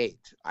 I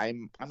skate.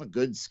 I'm a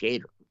good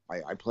skater.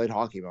 I played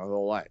hockey my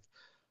whole life.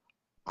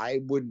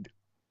 I would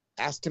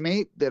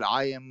estimate that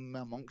I am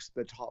amongst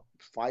the top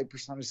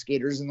 5% of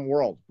skaters in the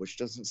world, which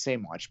doesn't say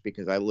much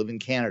because I live in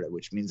Canada,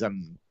 which means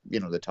I'm,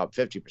 the top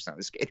 50%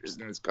 of skaters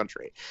in this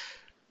country.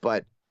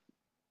 But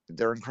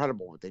they're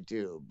incredible what they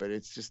do, but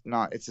it's just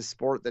not, it's a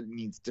sport that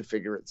needs to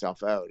figure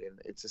itself out. And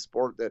it's a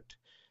sport that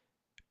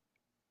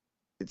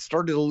it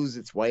started to lose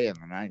its way in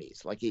the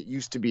 90s. Like, it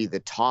used to be the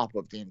top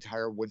of the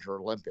entire Winter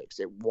Olympics.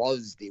 It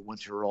was the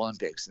Winter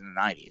Olympics in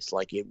the 90s.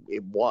 Like,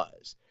 it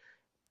was.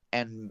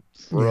 And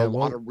for a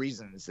lot of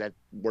reasons that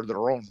were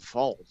their own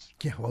fault.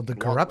 Yeah, well, the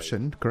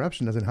corruption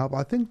doesn't help.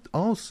 I think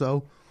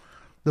also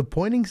the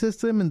pointing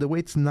system and the way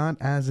it's not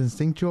as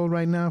instinctual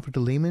right now for the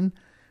layman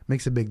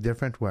makes a big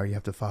difference, where you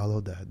have to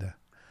follow the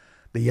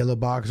yellow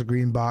box,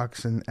 green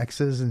box, and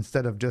X's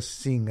instead of just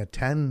seeing a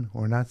 10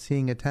 or not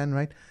seeing a 10,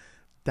 right?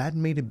 That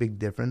made a big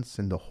difference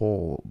in the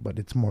whole, but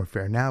it's more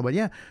fair now. But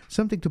yeah,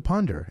 something to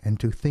ponder and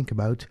to think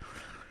about,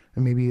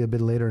 and maybe a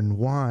bit later, and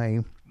why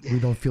we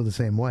don't feel the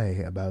same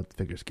way about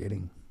figure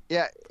skating.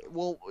 Yeah,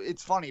 well,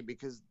 it's funny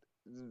because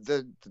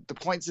the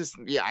point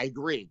system, yeah, I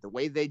agree. The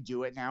way they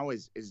do it now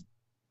is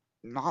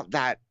not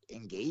that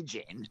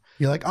engaging.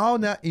 You're like, oh,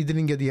 no, he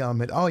didn't get the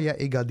element. Oh, yeah,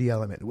 he got the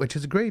element, which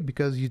is great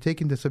because you're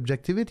taking the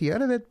subjectivity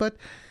out of it, but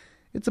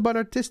it's about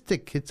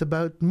artistic. It's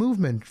about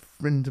movement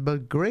and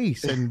about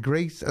grace, and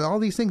grace. And all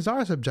these things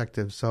are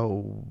subjective.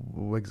 So,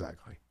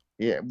 exactly.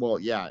 Yeah, well,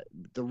 yeah.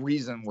 The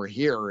reason we're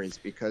here is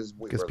because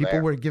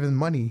people were given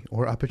money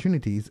or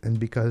opportunities, and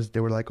because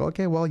they were like,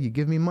 okay, well, you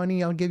give me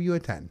money, I'll give you a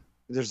 10.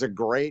 There's a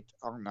great,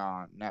 on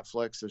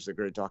Netflix, there's a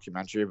great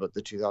documentary about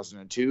the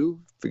 2002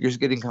 figure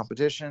skating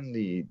competition,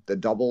 the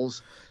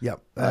doubles. Yep.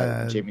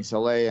 Jamie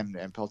Soleil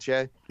and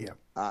Pelletier.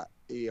 Yeah.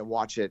 You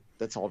watch it.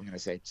 That's all I'm going to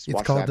say. Just it's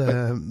watch called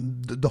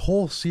that. The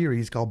whole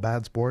series called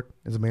Bad Sport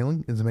is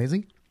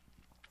amazing.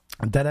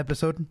 That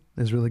episode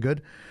is really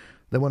good.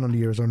 The one on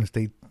the Arizona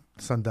State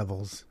Sun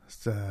Devils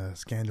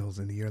scandals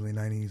in the early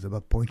 90s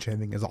about point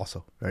shaving is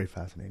also very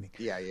fascinating.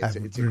 Yeah,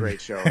 it's a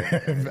great show.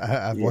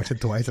 I've watched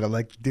it twice, and I'm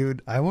like,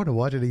 dude, I want to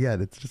watch it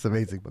again. It's just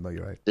amazing. But no,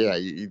 you're right. Yeah,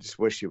 you just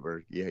wish you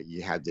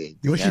had the.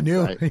 You wish you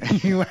knew.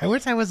 Right? I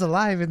wish I was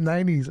alive in the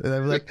 90s. And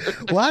I'm like,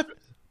 what?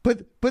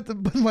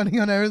 Put money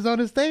on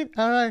Arizona State?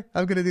 All right,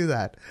 I'm going to do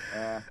that.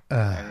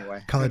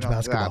 Anyway. College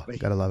basketball.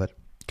 Gotta love it.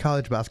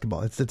 College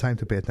basketball. It's the time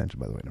to pay attention,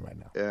 by the way, right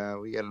now. Yeah,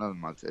 we got another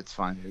month. It's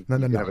fine. You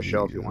can have a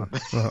show if you want.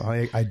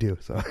 Well, I do.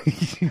 So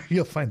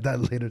you'll find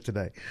that later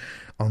today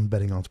on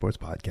Betting on Sports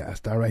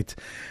podcast. All right.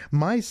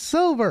 My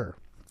silver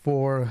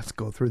let's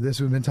go through this.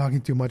 We've been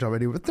talking too much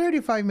already. We're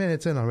 35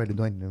 minutes in already,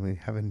 and we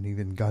haven't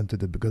even gone to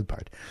the good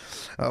part.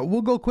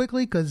 We'll go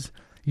quickly because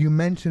you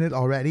mentioned it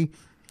already.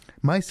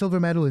 My silver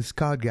medal is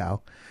Scott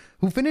Gow,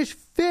 who finished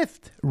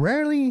 5th.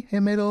 Rarely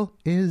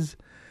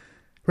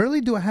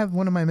do I have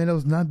one of my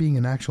medals not being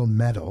an actual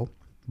medal,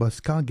 but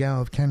Scott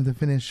Gow of Canada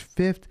finished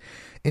 5th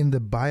in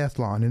the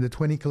biathlon, in the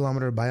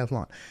 20-kilometer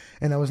biathlon.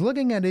 And I was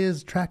looking at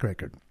his track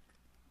record.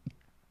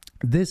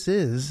 This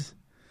is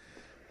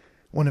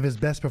one of his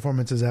best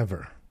performances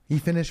ever. He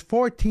finished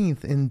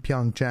 14th in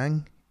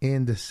Pyeongchang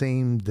in the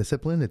same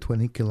discipline, the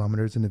 20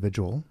 kilometers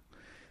individual.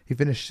 He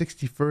finished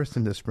 61st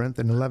in the sprint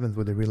and 11th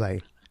with the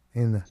relay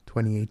in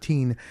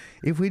 2018.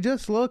 If we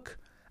just look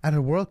at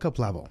a World Cup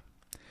level,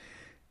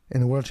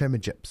 in the World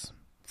Championships,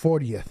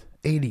 40th,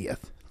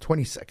 80th,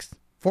 26th,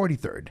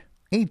 43rd,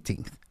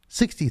 18th,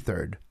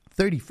 63rd,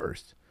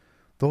 31st.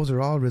 Those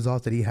are all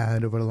results that he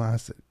had over the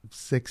last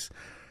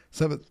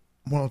 7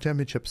 World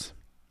Championships.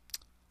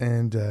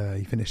 And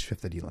he finished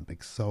 5th at the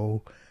Olympics.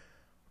 So,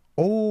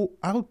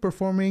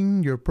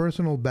 outperforming your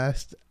personal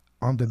best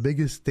on the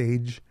biggest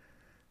stage,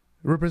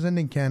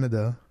 representing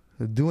Canada,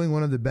 doing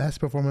one of the best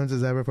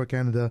performances ever for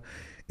Canada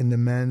in the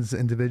men's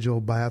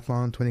individual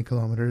biathlon, 20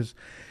 kilometers,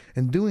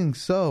 and doing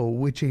so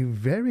with a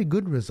very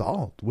good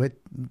result, with,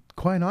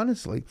 quite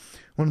honestly,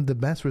 one of the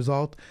best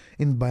results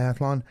in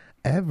biathlon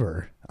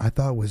ever. I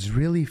thought was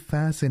really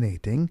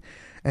fascinating.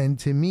 And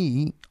to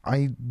me,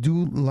 I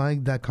do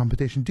like that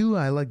competition too.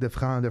 I like the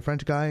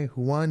French guy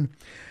who won.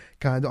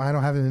 I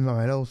don't have him in my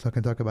medal, so I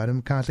can talk about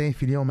him. Quentin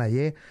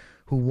Fillon-Maillet,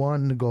 who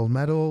won the gold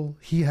medal.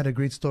 He had a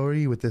great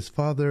story with his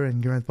father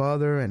and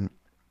grandfather, and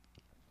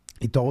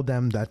he told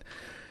them that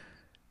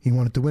he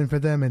wanted to win for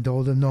them, and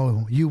told them,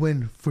 no, you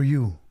win for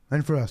you.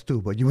 And for us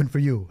too, but you win for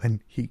you.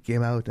 And he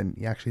came out and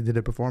he actually did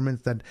a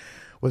performance that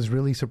was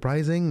really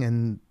surprising.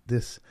 And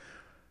this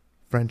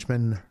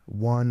Frenchman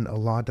won a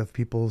lot of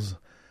people's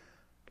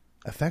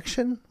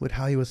affection with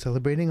how he was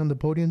celebrating on the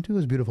podium too. It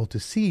was beautiful to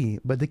see.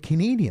 But the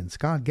Canadian,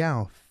 Scott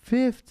Gow,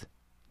 5th,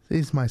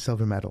 is my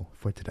silver medal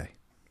for today.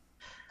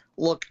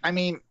 Look, I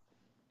mean,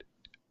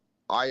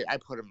 I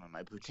put him in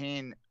my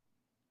poutine.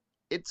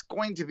 It's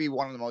going to be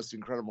one of the most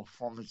incredible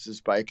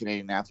performances by a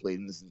Canadian athlete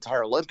in this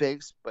entire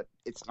Olympics, but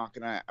it's not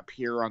going to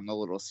appear on the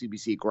little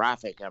CBC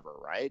graphic ever,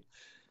 right?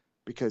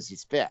 Because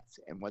he's 5th.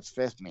 And what's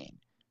 5th mean?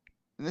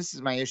 And this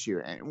is my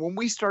issue. And when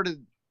we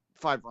started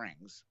Five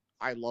Rings,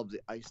 I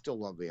still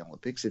love the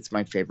Olympics. It's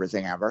my favorite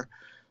thing ever.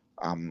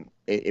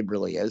 It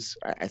really is.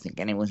 I think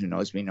anyone who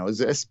knows me knows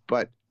this.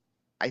 But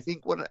I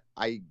think what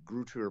I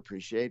grew to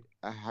appreciate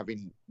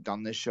having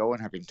done this show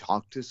and having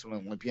talked to some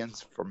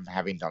Olympians from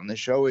having done this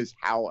show is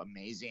how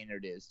amazing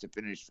it is to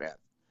finish fifth.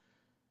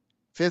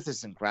 Fifth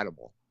is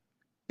incredible.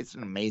 It's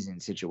an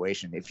amazing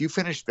situation. If you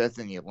finish fifth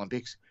in the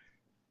Olympics,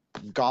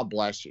 God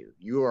bless you.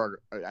 You are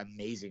an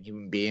amazing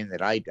human being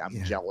that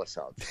I'm jealous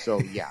of. So,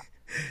 yeah.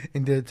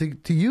 And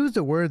to use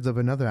the words of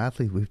another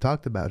athlete we've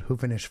talked about who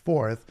finished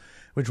fourth,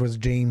 which was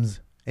James,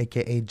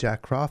 a.k.a.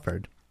 Jack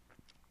Crawford,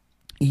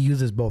 he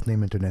uses both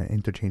names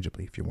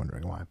interchangeably, if you're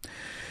wondering why.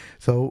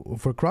 So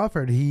for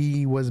Crawford,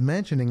 he was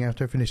mentioning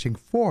after finishing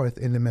fourth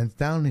in the men's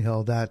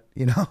downhill that,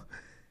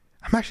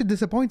 I'm actually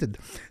disappointed.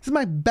 This is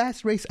my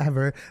best race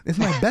ever. This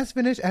is my best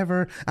finish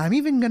ever. I'm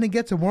even going to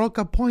get some World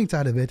Cup points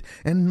out of it.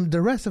 And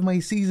the rest of my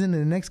season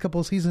and the next couple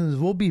of seasons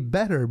will be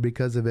better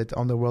because of it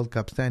on the World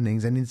Cup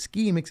standings. And in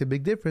ski, it makes a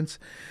big difference.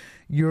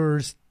 Your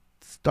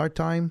start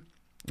time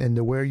and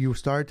where you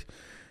start,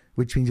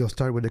 which means you'll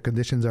start where the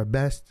conditions are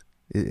best,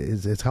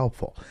 is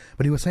helpful.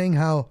 But he was saying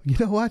how, you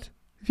know what?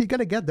 If you're going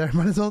to get there,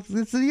 might as well,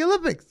 it's the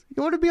Olympics.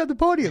 You want to be on the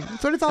podium.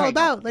 That's what it's all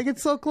about. Like,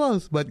 it's so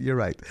close. But you're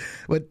right.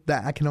 But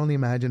I can only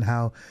imagine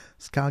how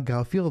Scott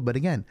Gao feels. But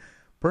again,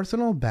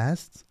 personal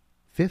bests,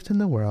 fifth in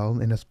the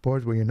world in a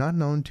sport where you're not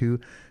known to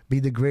be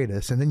the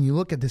greatest. And then you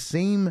look at the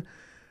same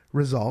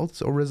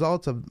results or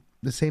results of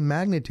the same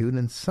magnitude,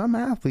 and some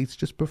athletes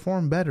just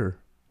perform better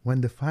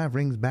when the Five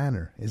Rings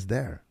banner is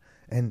there.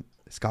 And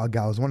Scott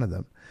Gao is one of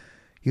them.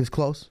 He was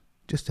close.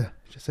 Just a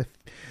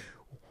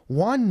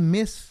one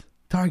miss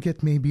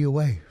target may be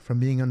away from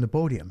being on the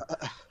podium.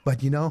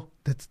 But,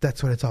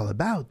 that's what it's all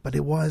about. But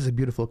it was a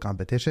beautiful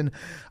competition.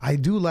 I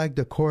do like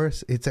the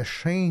course. It's a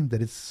shame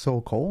that it's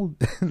so cold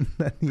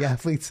that the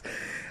athletes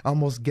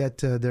almost get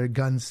their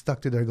guns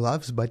stuck to their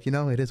gloves. But,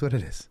 it is what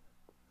it is.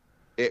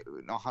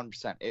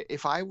 100%.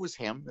 If I was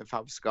him, if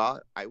I was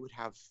Scott, I would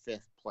have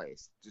fifth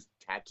place just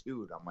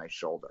tattooed on my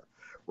shoulder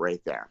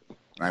right there.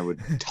 And I would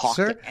talk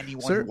to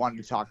anyone who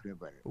wanted to talk to me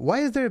about it. Why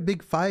is there a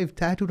big 5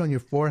 tattooed on your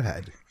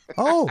forehead?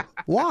 Oh,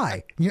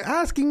 why? You're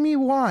asking me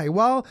why?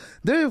 Well,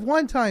 there was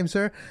one time,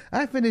 sir,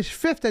 I finished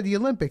fifth at the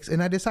Olympics,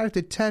 and I decided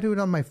to tattoo it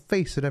on my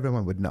face so that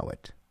everyone would know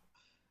it.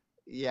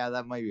 Yeah,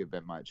 that might be a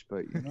bit much,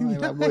 but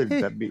I would.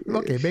 That'd be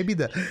okay. Maybe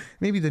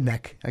the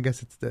neck. I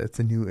guess it's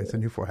a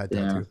new forehead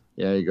tattoo.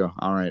 Yeah, there you go.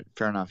 All right,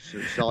 fair enough.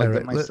 Shall I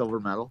get my silver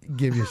medal?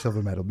 Give your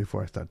silver medal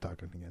before I start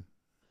talking again.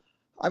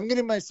 I'm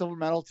getting my silver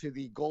medal to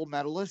the gold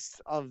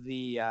medalist of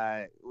the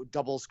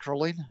doubles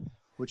curling,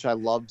 which I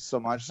loved so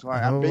much. So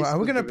are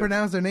we going to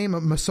pronounce their name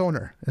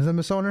Masoner? Is it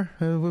Masoner?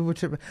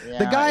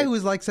 The guy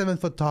who's like 7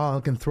 foot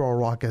tall can throw a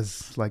rock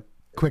as like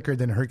quicker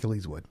than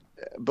Hercules would.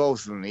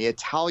 Both of them. The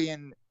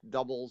Italian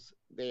doubles,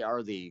 they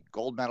are the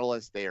gold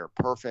medalists. They are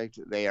perfect.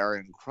 They are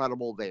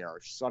incredible. They are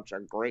such a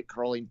great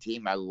curling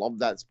team. I love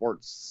that sport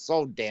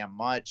so damn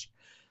much.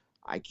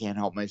 I can't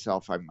help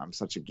myself. I'm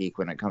such a geek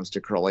when it comes to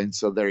curling.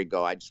 So there you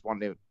go. I just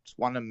want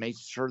to make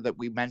sure that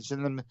we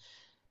mention them.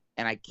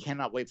 And I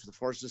cannot wait for the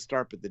fours to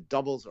start, but the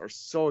doubles are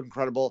so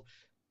incredible.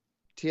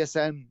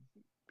 TSN,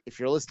 if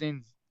you're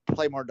listening,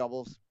 play more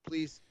doubles.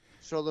 Please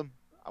show them.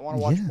 I want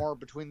to watch more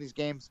between these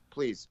games,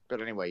 please.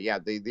 But anyway,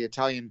 the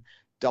Italian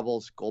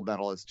doubles gold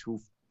medalists who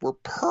were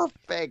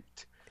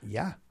perfect.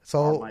 Yeah.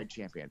 So are my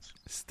champions.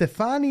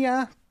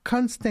 Stefania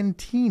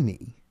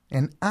Constantini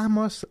and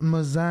Amos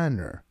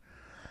Mozaner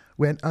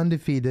went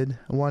undefeated,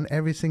 won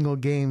every single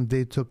game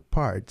they took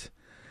part.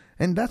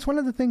 And that's one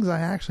of the things I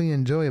actually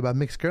enjoy about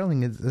mixed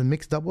curling is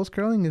mixed doubles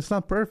curling. It's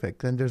not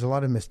perfect, and there's a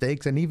lot of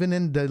mistakes. And even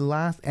in the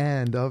last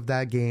end of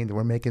that game,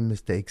 we're making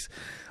mistakes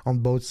on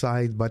both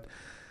sides. But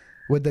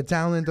with the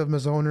talent of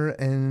Mazoner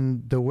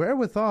and the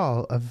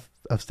wherewithal of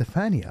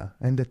Stefania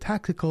and the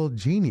tactical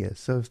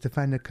genius of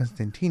Stefania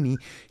Constantini,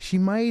 she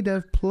might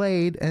have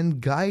played and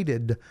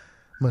guided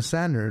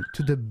Mozaner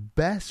to the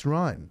best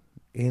run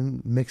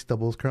in mixed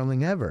doubles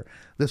curling ever.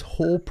 This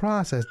whole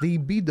process, they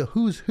beat the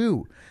who's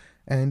who.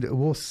 And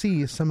we'll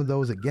see some of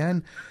those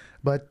again.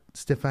 But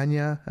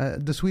Stefania,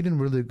 the Sweden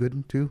were really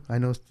good too. I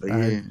know,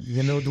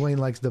 Dwayne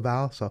likes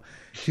Deval, so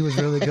she was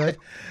really good.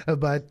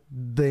 But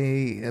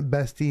the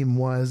best team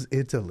was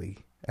Italy.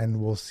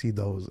 And we'll see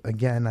those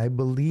again. I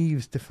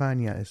believe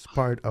Stefania is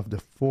part of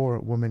the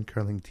 4-woman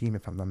curling team,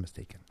 if I'm not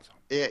mistaken. So.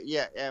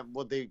 Yeah.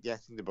 Well, I think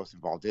they're both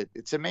involved.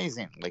 It's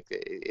amazing. Like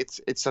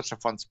it's such a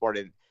fun sport.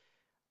 And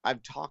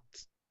I've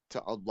talked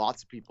to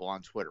lots of people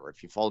on Twitter.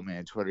 If you follow me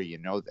on Twitter, you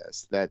know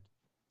this, that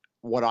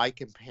what I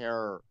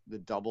compare the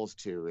doubles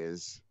to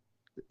is,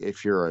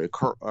 if you're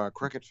a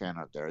cricket fan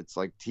out there, it's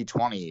like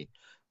T20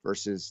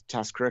 versus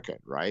Test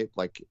cricket, right?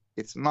 Like,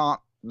 it's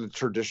not the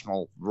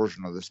traditional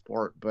version of the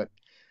sport, but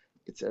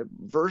it's a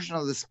version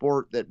of the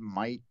sport that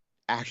might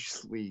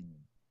actually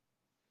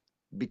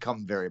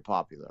become very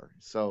popular.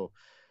 So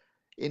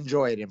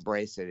enjoy it,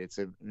 embrace it. It's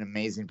an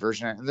amazing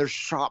version. And there's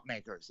shot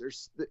makers.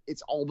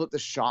 It's all about the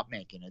shot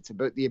making. It's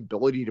about the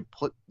ability to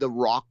put the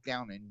rock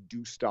down and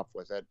do stuff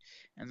with it.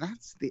 And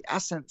that's the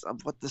essence of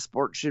what the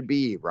sport should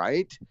be,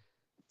 right?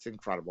 It's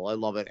incredible. I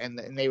love it. And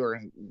they were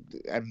an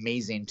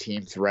amazing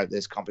team throughout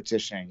this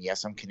competition. And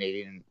yes, I'm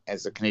Canadian.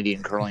 As a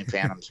Canadian curling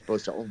fan, I'm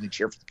supposed to only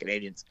cheer for the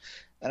Canadians.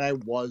 And I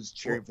was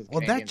cheering for the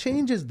Canadians. Well, that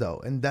changes,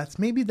 though. And that's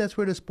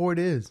where the sport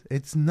is.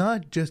 It's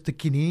not just the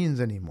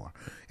Canadians anymore.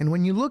 And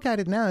when you look at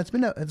it now, it's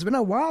been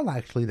a while,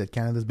 actually, that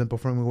Canada's been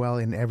performing well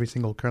in every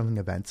single curling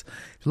event.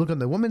 If you look on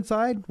the women's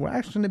side, we're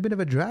actually in a bit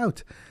of a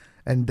drought.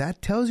 And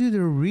that tells you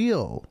the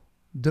real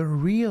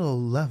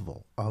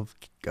level of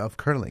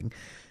curling.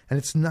 And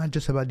it's not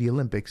just about the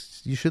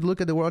Olympics. You should look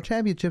at the World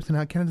Championships and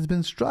how Canada's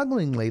been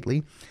struggling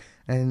lately.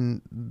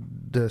 And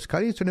the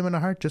Scotties Tournament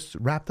of Heart just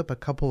wrapped up a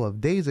couple of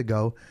days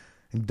ago.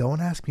 And don't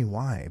ask me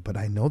why, but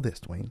I know this,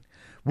 Dwayne.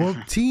 Will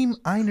Team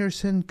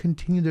Einarson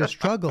continue their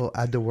struggle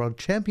at the World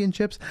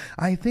Championships?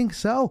 I think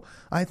so.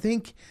 I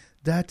think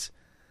that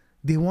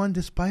they won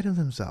despite of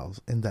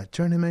themselves in that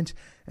tournament.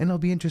 And it'll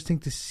be interesting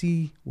to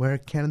see where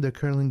Canada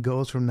curling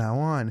goes from now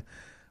on.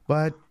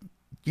 But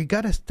you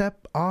got to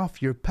step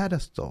off your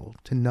pedestal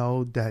to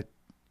know that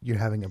you're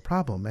having a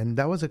problem. And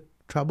that was a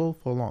trouble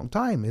for a long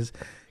time, is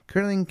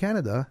Curling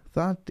Canada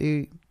thought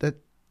that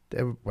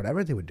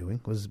whatever they were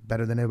doing was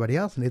better than everybody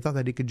else, and they thought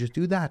that they could just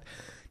do that.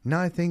 Now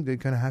I think there's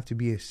going to have to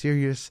be a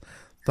serious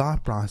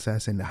thought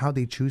process in how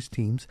they choose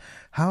teams,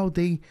 how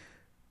they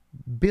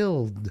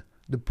build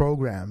the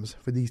programs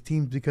for these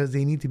teams, because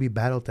they need to be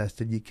battle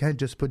tested. You can't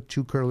just put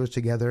two curlers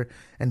together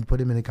and put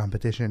them in a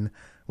competition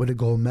with a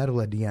gold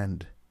medal at the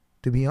end.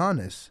 To be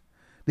honest,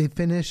 they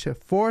finish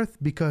fourth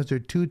because they're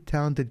two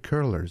talented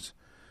curlers.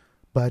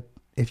 But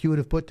if you would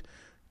have put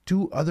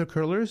two other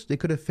curlers, they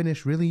could have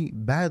finished really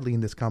badly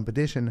in this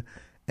competition,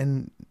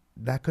 and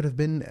that could have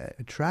been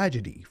a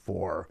tragedy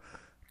for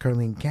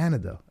Curling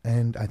Canada.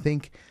 And I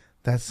think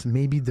that's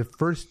maybe the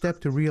first step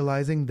to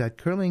realizing that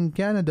Curling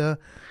Canada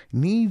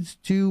needs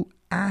to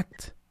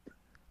act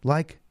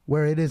like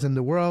where it is in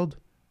the world,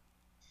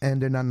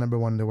 and they're not number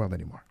one in the world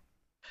anymore.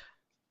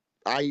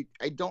 I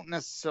don't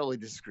necessarily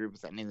disagree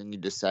with anything you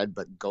just said,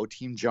 but go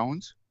Team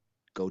Jones,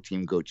 go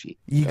Team Gochi.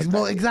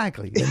 Well,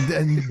 exactly.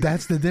 and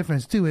that's the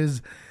difference, too,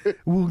 is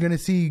we're going to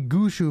see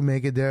Gushue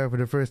make it there for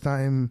the first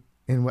time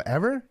in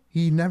whatever.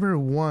 He never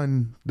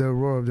won the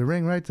Roar of the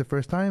Ring, right? It's the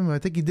first time. I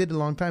think he did a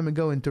long time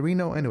ago in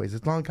Torino. Anyways,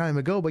 it's a long time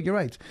ago, but you're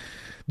right.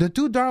 The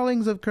two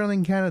darlings of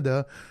Curling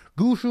Canada,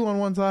 Gushue on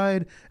one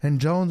side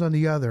and Jones on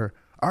the other,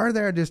 are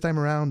there this time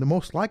around. The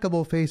most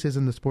likable faces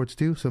in the sports,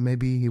 too, so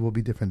maybe he will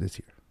be different this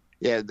year.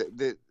 Yeah,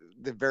 the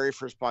very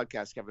first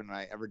podcast Kevin and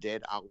I ever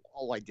did,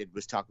 all I did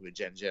was talk about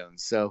Jen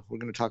Jones. So we're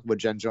going to talk about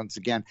Jen Jones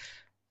again.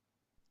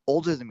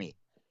 Older than me.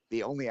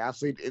 The only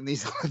athlete in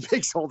these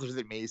Olympics older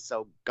than me.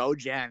 So go,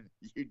 Jen.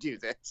 You do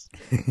this.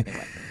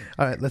 Anyway.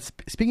 All right,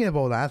 speaking of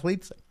old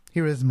athletes,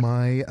 here is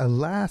my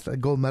last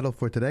gold medal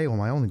for today, or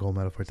my only gold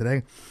medal for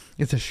today.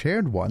 It's a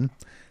shared one.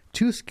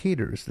 Two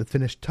skaters that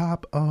finished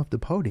top of the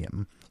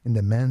podium in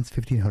the men's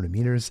 1,500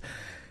 meters.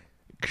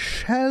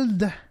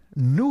 Kjeld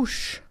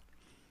Nusz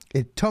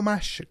and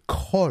Tomasz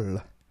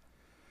Kol.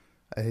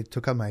 I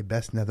took out my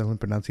best Netherlands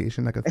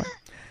pronunciation I could find.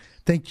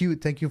 Thank you,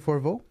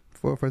 Forvo,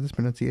 for this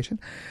pronunciation.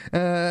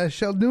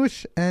 Kjeld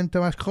Nusz and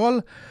Tomasz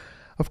Kol,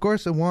 of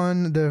course,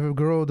 won the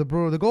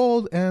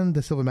gold and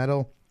the silver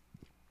medal.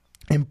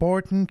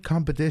 Important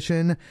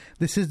competition.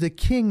 This is the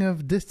king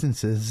of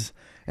distances,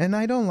 and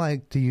I don't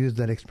like to use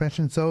that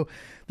expression. So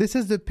this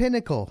is the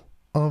pinnacle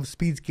of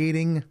speed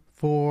skating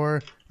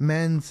for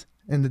men's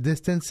in the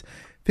distance.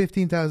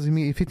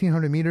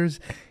 1,500 meters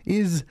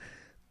is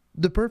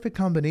the perfect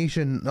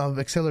combination of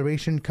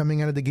acceleration,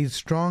 coming out of the gate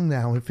strong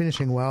now and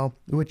finishing well,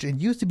 which it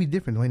used to be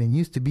different when it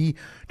used to be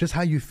just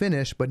how you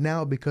finish, but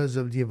now because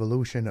of the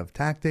evolution of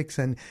tactics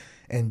and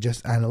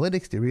just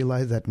analytics, they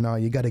realize that no,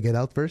 you got to get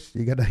out first.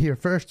 Your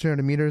first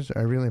 200 meters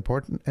are really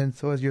important, and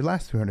so is your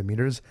last 200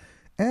 meters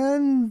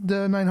and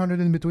the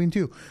 900 in between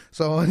too.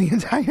 So the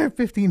entire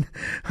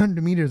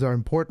 1,500 meters are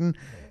important,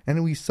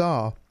 and we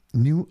saw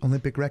new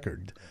Olympic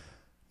record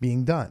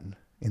being done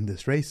in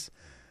this race.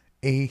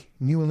 A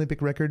new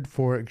Olympic record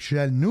for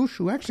Kjeld Nusz,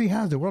 who actually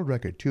has the world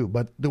record too,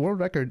 but the world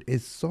record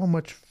is so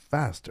much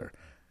faster.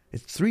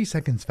 It's 3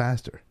 seconds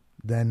faster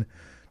than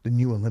the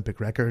new Olympic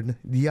record.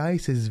 The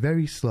ice is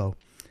very slow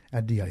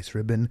at the ice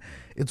ribbon.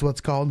 It's what's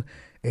called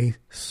a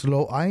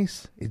slow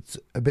ice. It's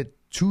a bit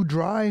too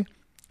dry.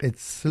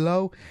 It's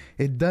slow.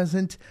 It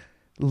doesn't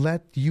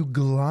let you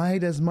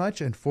glide as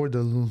much. And for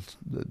the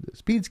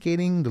speed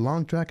skating, the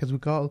long track as we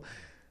call,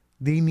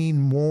 they need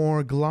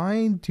more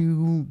glide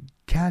to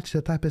catch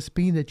the type of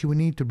speed that you would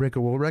need to break a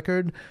world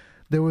record.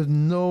 There's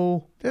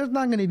not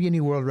going to be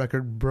any world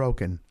record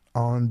broken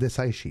on this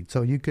ice sheet.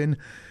 So you can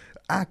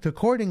act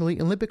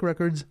accordingly. Olympic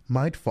records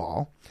might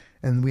fall,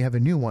 and we have a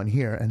new one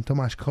here. And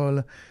Tomasz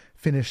Kol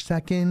finished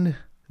second.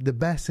 The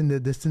best in the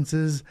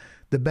distances,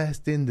 the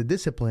best in the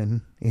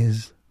discipline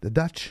is the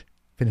Dutch.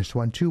 Finished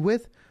 1-2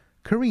 with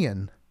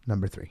Korean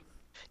number 3.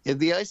 Yeah,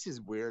 the ice is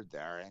weird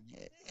there,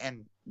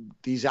 and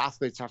these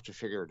athletes have to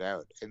figure it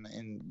out.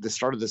 And the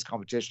start of this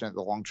competition at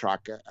the long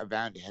track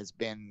event has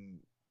been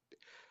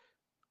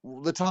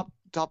the top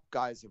top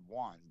guys have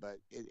won, but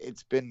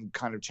it's been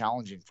kind of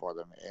challenging for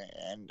them,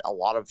 and a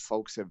lot of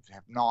folks have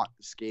not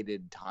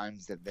skated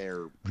times that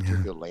they're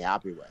particularly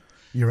happy with.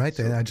 You're right.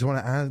 So, I just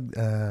want to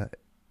add,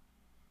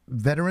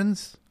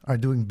 veterans are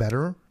doing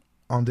better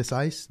on this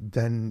ice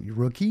than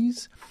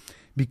rookies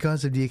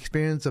because of the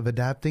experience of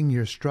adapting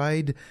your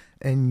stride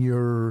and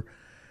your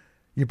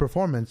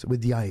performance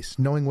with the ice,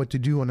 knowing what to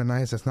do on an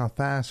ice that's not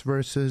fast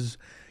versus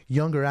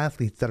younger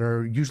athletes that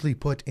are usually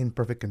put in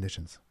perfect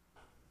conditions.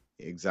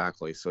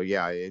 Exactly. So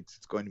yeah,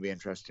 it's going to be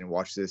interesting to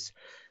watch this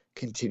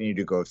continue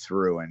to go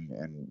through.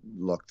 And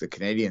look, the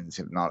Canadians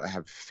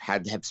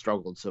have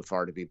struggled so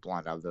far, to be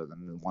blunt, other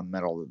than the one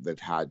medal that they've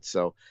had.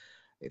 So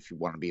if you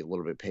want to be a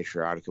little bit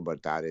patriotic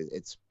about that,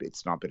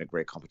 it's not been a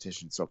great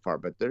competition so far,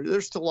 but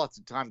there's still lots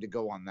of time to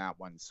go on that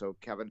one. So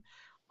Kevin,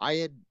 I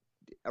had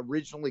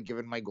originally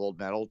given my gold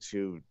medal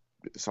to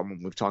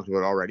someone we've talked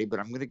about already, but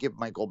I'm going to give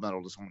my gold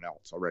medal to someone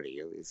else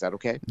already. Is that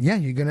okay? Yeah,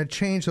 you're going to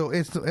change. So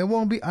it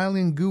won't be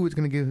Eileen Gu. It's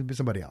going to give it to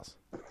somebody else.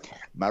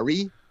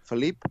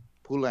 Marie-Philippe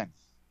Poulin.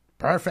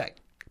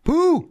 Perfect.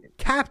 Pooh.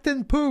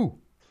 Captain Pooh.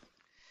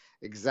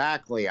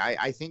 Exactly.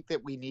 I think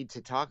that we need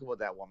to talk about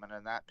that woman,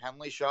 and that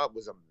penalty shot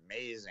was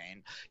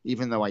amazing,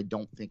 even though I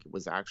don't think it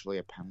was actually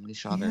a penalty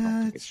shot. Yeah, I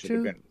don't think it it's should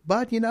true. have been.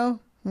 But,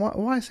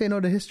 why say no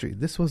to history?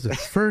 This was the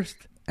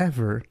first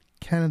ever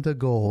Canada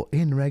goal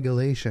in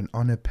regulation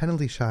on a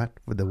penalty shot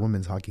for the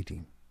women's hockey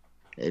team.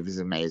 It was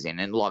amazing.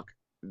 And look,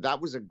 that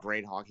was a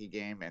great hockey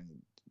game, and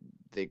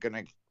they're going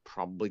to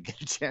probably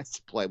get a chance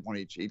to play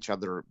each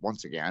other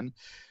once again.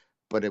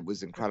 But it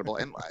was incredible.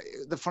 And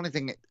the funny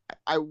thing,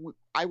 I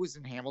was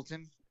in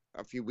Hamilton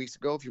a few weeks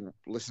ago. If you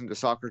listen to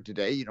Soccer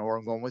Today, you know where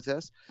I'm going with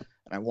this. And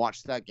I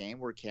watched that game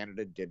where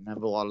Canada didn't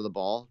have a lot of the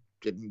ball,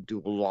 didn't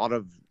do a lot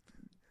of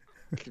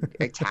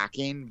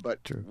attacking, but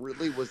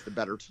really was the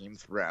better team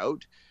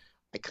throughout.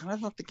 I kind of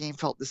thought the game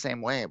felt the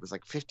same way. It was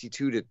like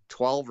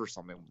 52-12 or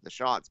something with the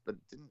shots, but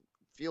it didn't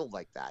feel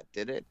like that,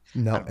 did it?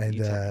 No, and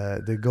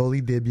the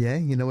goalie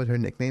Desbiens, you know what her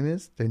nickname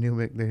is? Their new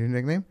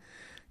nickname?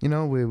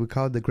 We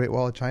call it the Great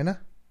Wall of China.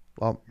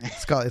 Well,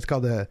 it's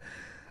called the.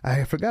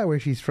 I forgot where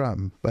she's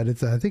from, but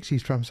I think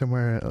she's from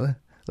somewhere.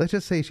 Let's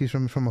just say she's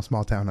from a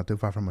small town not too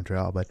far from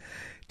Montreal, but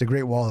the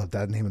Great Wall of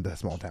that name of the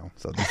small town.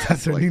 So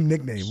that's her new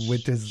nickname,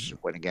 which is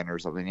Shawinigan or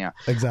something. Yeah,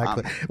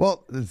 exactly.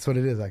 Well, that's what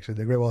it is actually.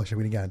 The Great Wall of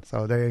Shawinigan.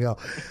 So there you go.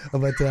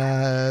 But did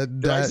I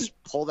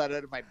just pull that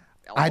out of my?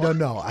 I don't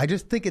know. I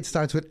just think it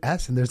starts with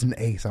S and there's an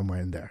A somewhere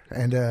in there.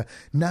 And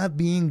not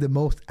being the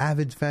most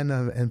avid fan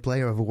and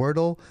player of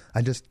Wordle,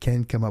 I just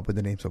can't come up with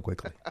the name so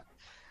quickly.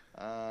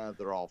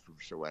 They're all from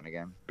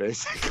Shawinigan,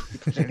 basically.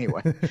 But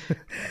anyway,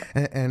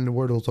 and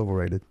Wordle's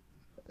overrated.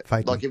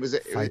 Fighting. Look,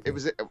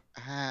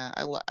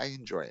 I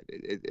enjoy it.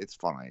 It's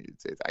fun. I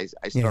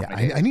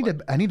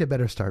need a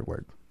better start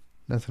word.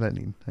 That's what I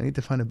need. I need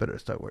to find a better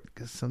start word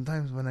because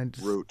sometimes when I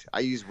just root, I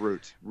use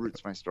root.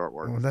 Root's my start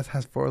word. Well, that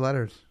has 4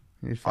 letters.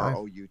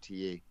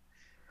 ROUTE.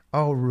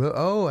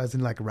 Oh, as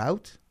in like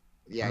route?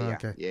 Yeah,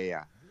 okay.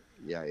 Yeah.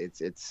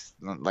 It's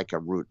like a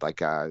root,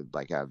 like a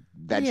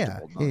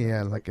vegetable.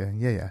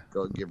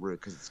 Go give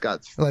root because it's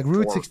got like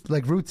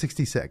Route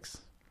 66.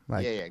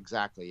 Like, yeah,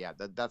 exactly. Yeah,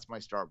 that's my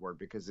start word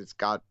because it's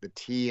got the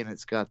T and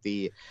it's got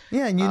the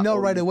and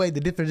right away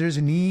the difference. There's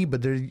an E,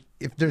 but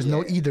if there's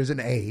no E, there's an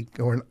A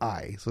or an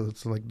I. So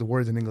it's like the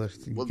words in English.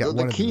 Well,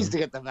 the keys to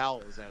get the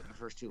vowels out in the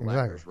first 2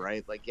 letters,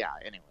 right? Like, yeah.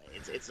 Anyway,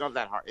 it's not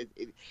that hard.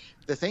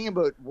 The thing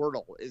about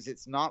Wordle is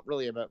it's not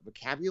really about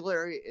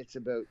vocabulary. It's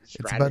about strategy.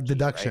 It's about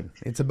deduction.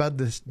 Right? It's about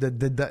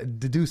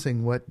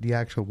deducing what the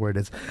actual word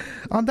is.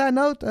 On that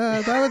note,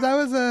 that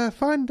was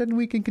fun. Then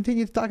we can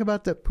continue to talk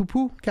about the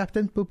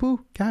Captain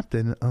Poo-Poo, captain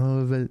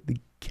of the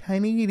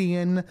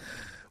Canadian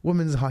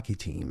women's hockey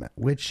team,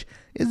 which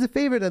is the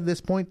favorite at this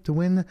point to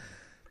win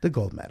the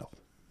gold medal.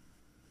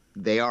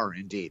 They are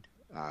indeed.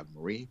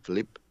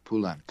 Marie-Philippe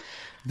Poulin.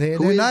 They're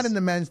not in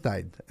the men's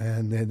side,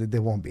 and they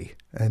won't be.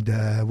 And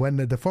when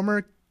the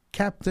former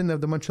captain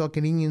of the Montreal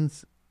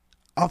Canadiens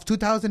of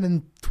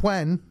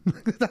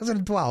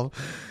 2012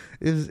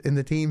 is in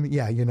the team,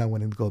 you're not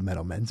winning the gold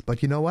medal, men's.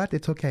 But you know what?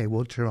 It's okay.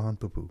 We'll cheer on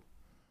Poo-Poo.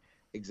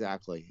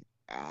 Exactly.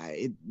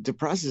 It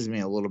depresses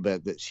me a little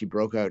bit that she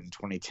broke out in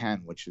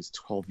 2010, which is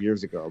 12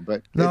 years ago.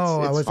 But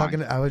no, it's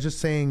fine. I was just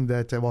saying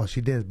that. Well,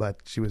 she did,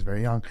 but she was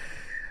very young.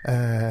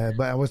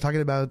 But I was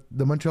talking about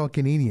the Montreal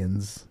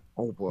Canadiens.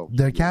 Oh, well,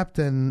 their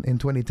captain in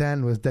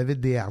 2010 was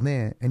David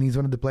Desharnais, and he's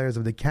one of the players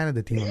of the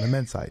Canada team on the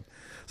men's side.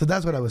 So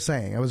that's what I was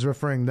saying. I was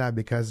referring to that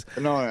because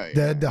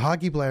the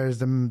hockey players,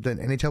 the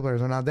NHL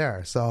players, are not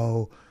there.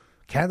 So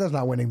Canada's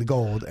not winning the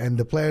gold, and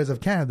the players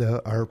of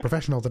Canada are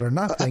professionals that are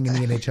not playing in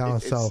the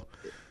NHL.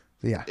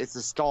 Yeah, it's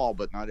a Stahl,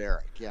 but not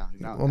Eric. Yeah,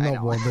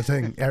 the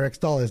thing, Eric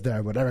Stahl is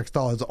there, but Eric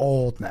Stahl is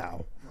old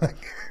now.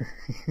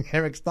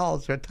 Eric Stahl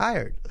is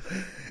retired.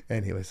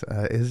 Anyways,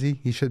 is he?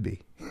 He should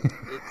be.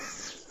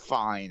 It's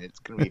fine. It's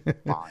gonna be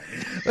fine.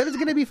 But it's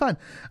gonna be fun.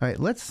 All right,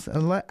 let's,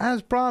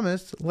 as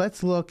promised,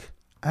 let's look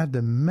at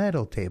the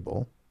medal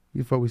table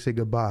before we say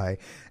goodbye.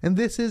 And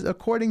this is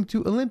according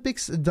to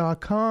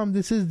Olympics.com.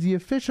 This is the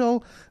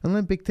official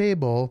Olympic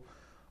table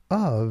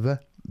of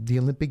the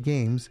Olympic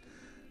Games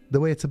the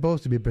way it's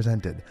supposed to be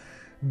presented.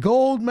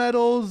 Gold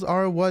medals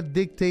are what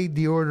dictate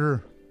the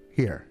order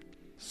here.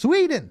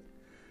 Sweden,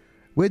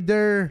 with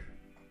their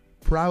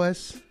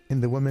prowess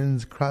in the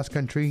women's cross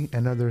country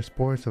and other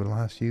sports over the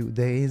last few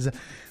days,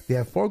 they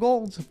have 4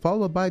 golds,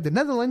 followed by the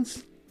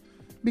Netherlands,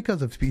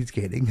 because of speed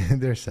skating.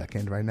 They're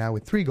second right now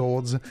with 3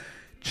 golds.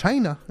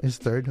 China is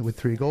third with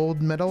 3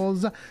 gold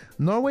medals.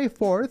 Norway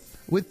fourth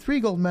with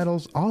 3 gold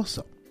medals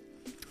also.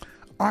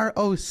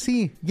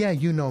 ROC, yeah,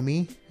 you know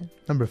me,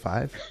 number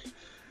 5.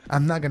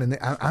 I'm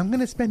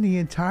gonna spend the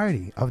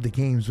entirety of the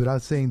games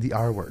without saying the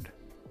R word.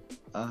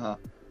 So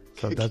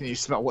can you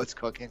smell what's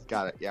cooking?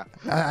 Got it. Yeah.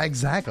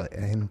 Exactly.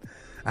 And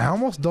I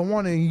almost don't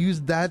want to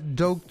use that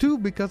joke too,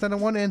 because I don't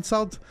want to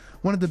insult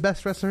one of the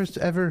best wrestlers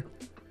to ever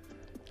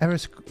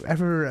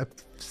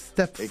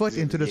step foot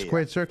into the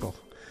squared circle.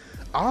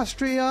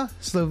 Austria,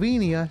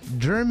 Slovenia,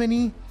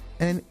 Germany,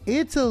 and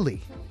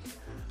Italy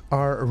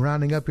are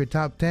rounding up your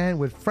top 10,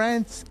 with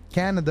France,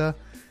 Canada,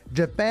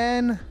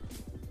 Japan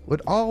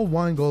with all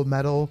 1 gold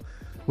medal,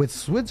 with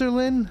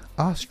Switzerland,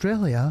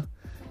 Australia,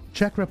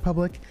 Czech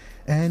Republic,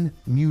 and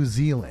New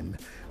Zealand.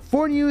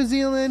 For New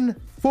Zealand,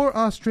 for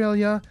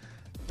Australia,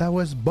 that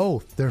was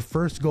both their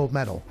first gold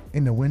medal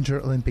in the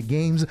Winter Olympic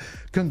Games.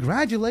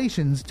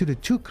 Congratulations to the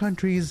 2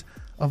 countries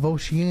of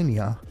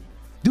Oceania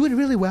doing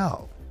really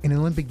well in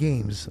Olympic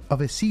Games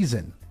of a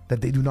season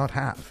that they do not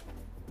have.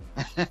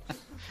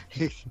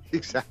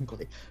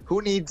 Exactly.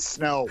 Who needs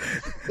snow?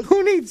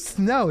 Who needs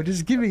snow?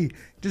 Just give me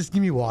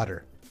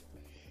water.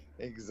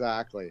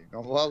 Exactly.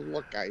 Well,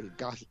 look,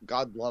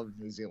 God love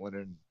New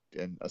Zealand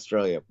and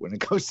Australia when it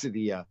goes to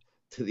the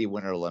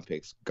Winter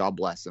Olympics. God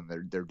bless them.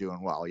 They're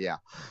doing well. Yeah.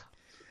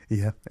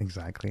 Yeah,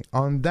 exactly.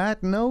 On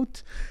that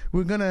note,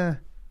 we're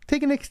gonna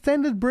take an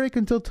extended break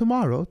until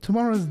tomorrow.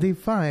 Tomorrow's day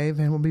 5,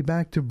 and we'll be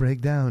back to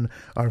break down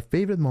our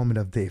favorite moment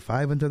of day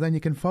 5. Until then, you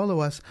can follow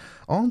us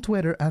on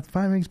Twitter at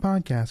 5 Rings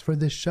Podcast for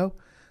this show,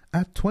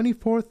 at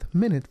 24th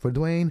Minute for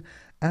Dwayne,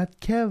 at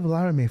Kev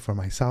Laramie for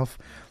myself.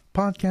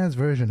 Podcast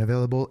version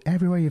available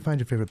everywhere you find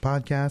your favorite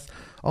podcast.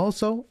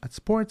 Also at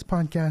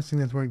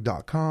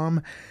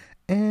sportspodcastingnetwork.com,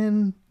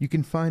 and you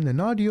can find an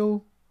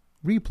audio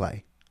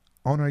replay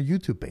on our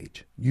YouTube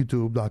page,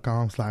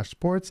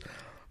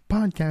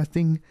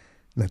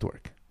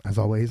 youtube.com/sportspodcastingnetwork. As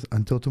always,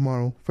 until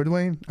tomorrow, for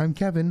Dwayne, I'm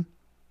Kevin.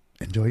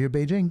 Enjoy your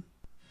Beijing.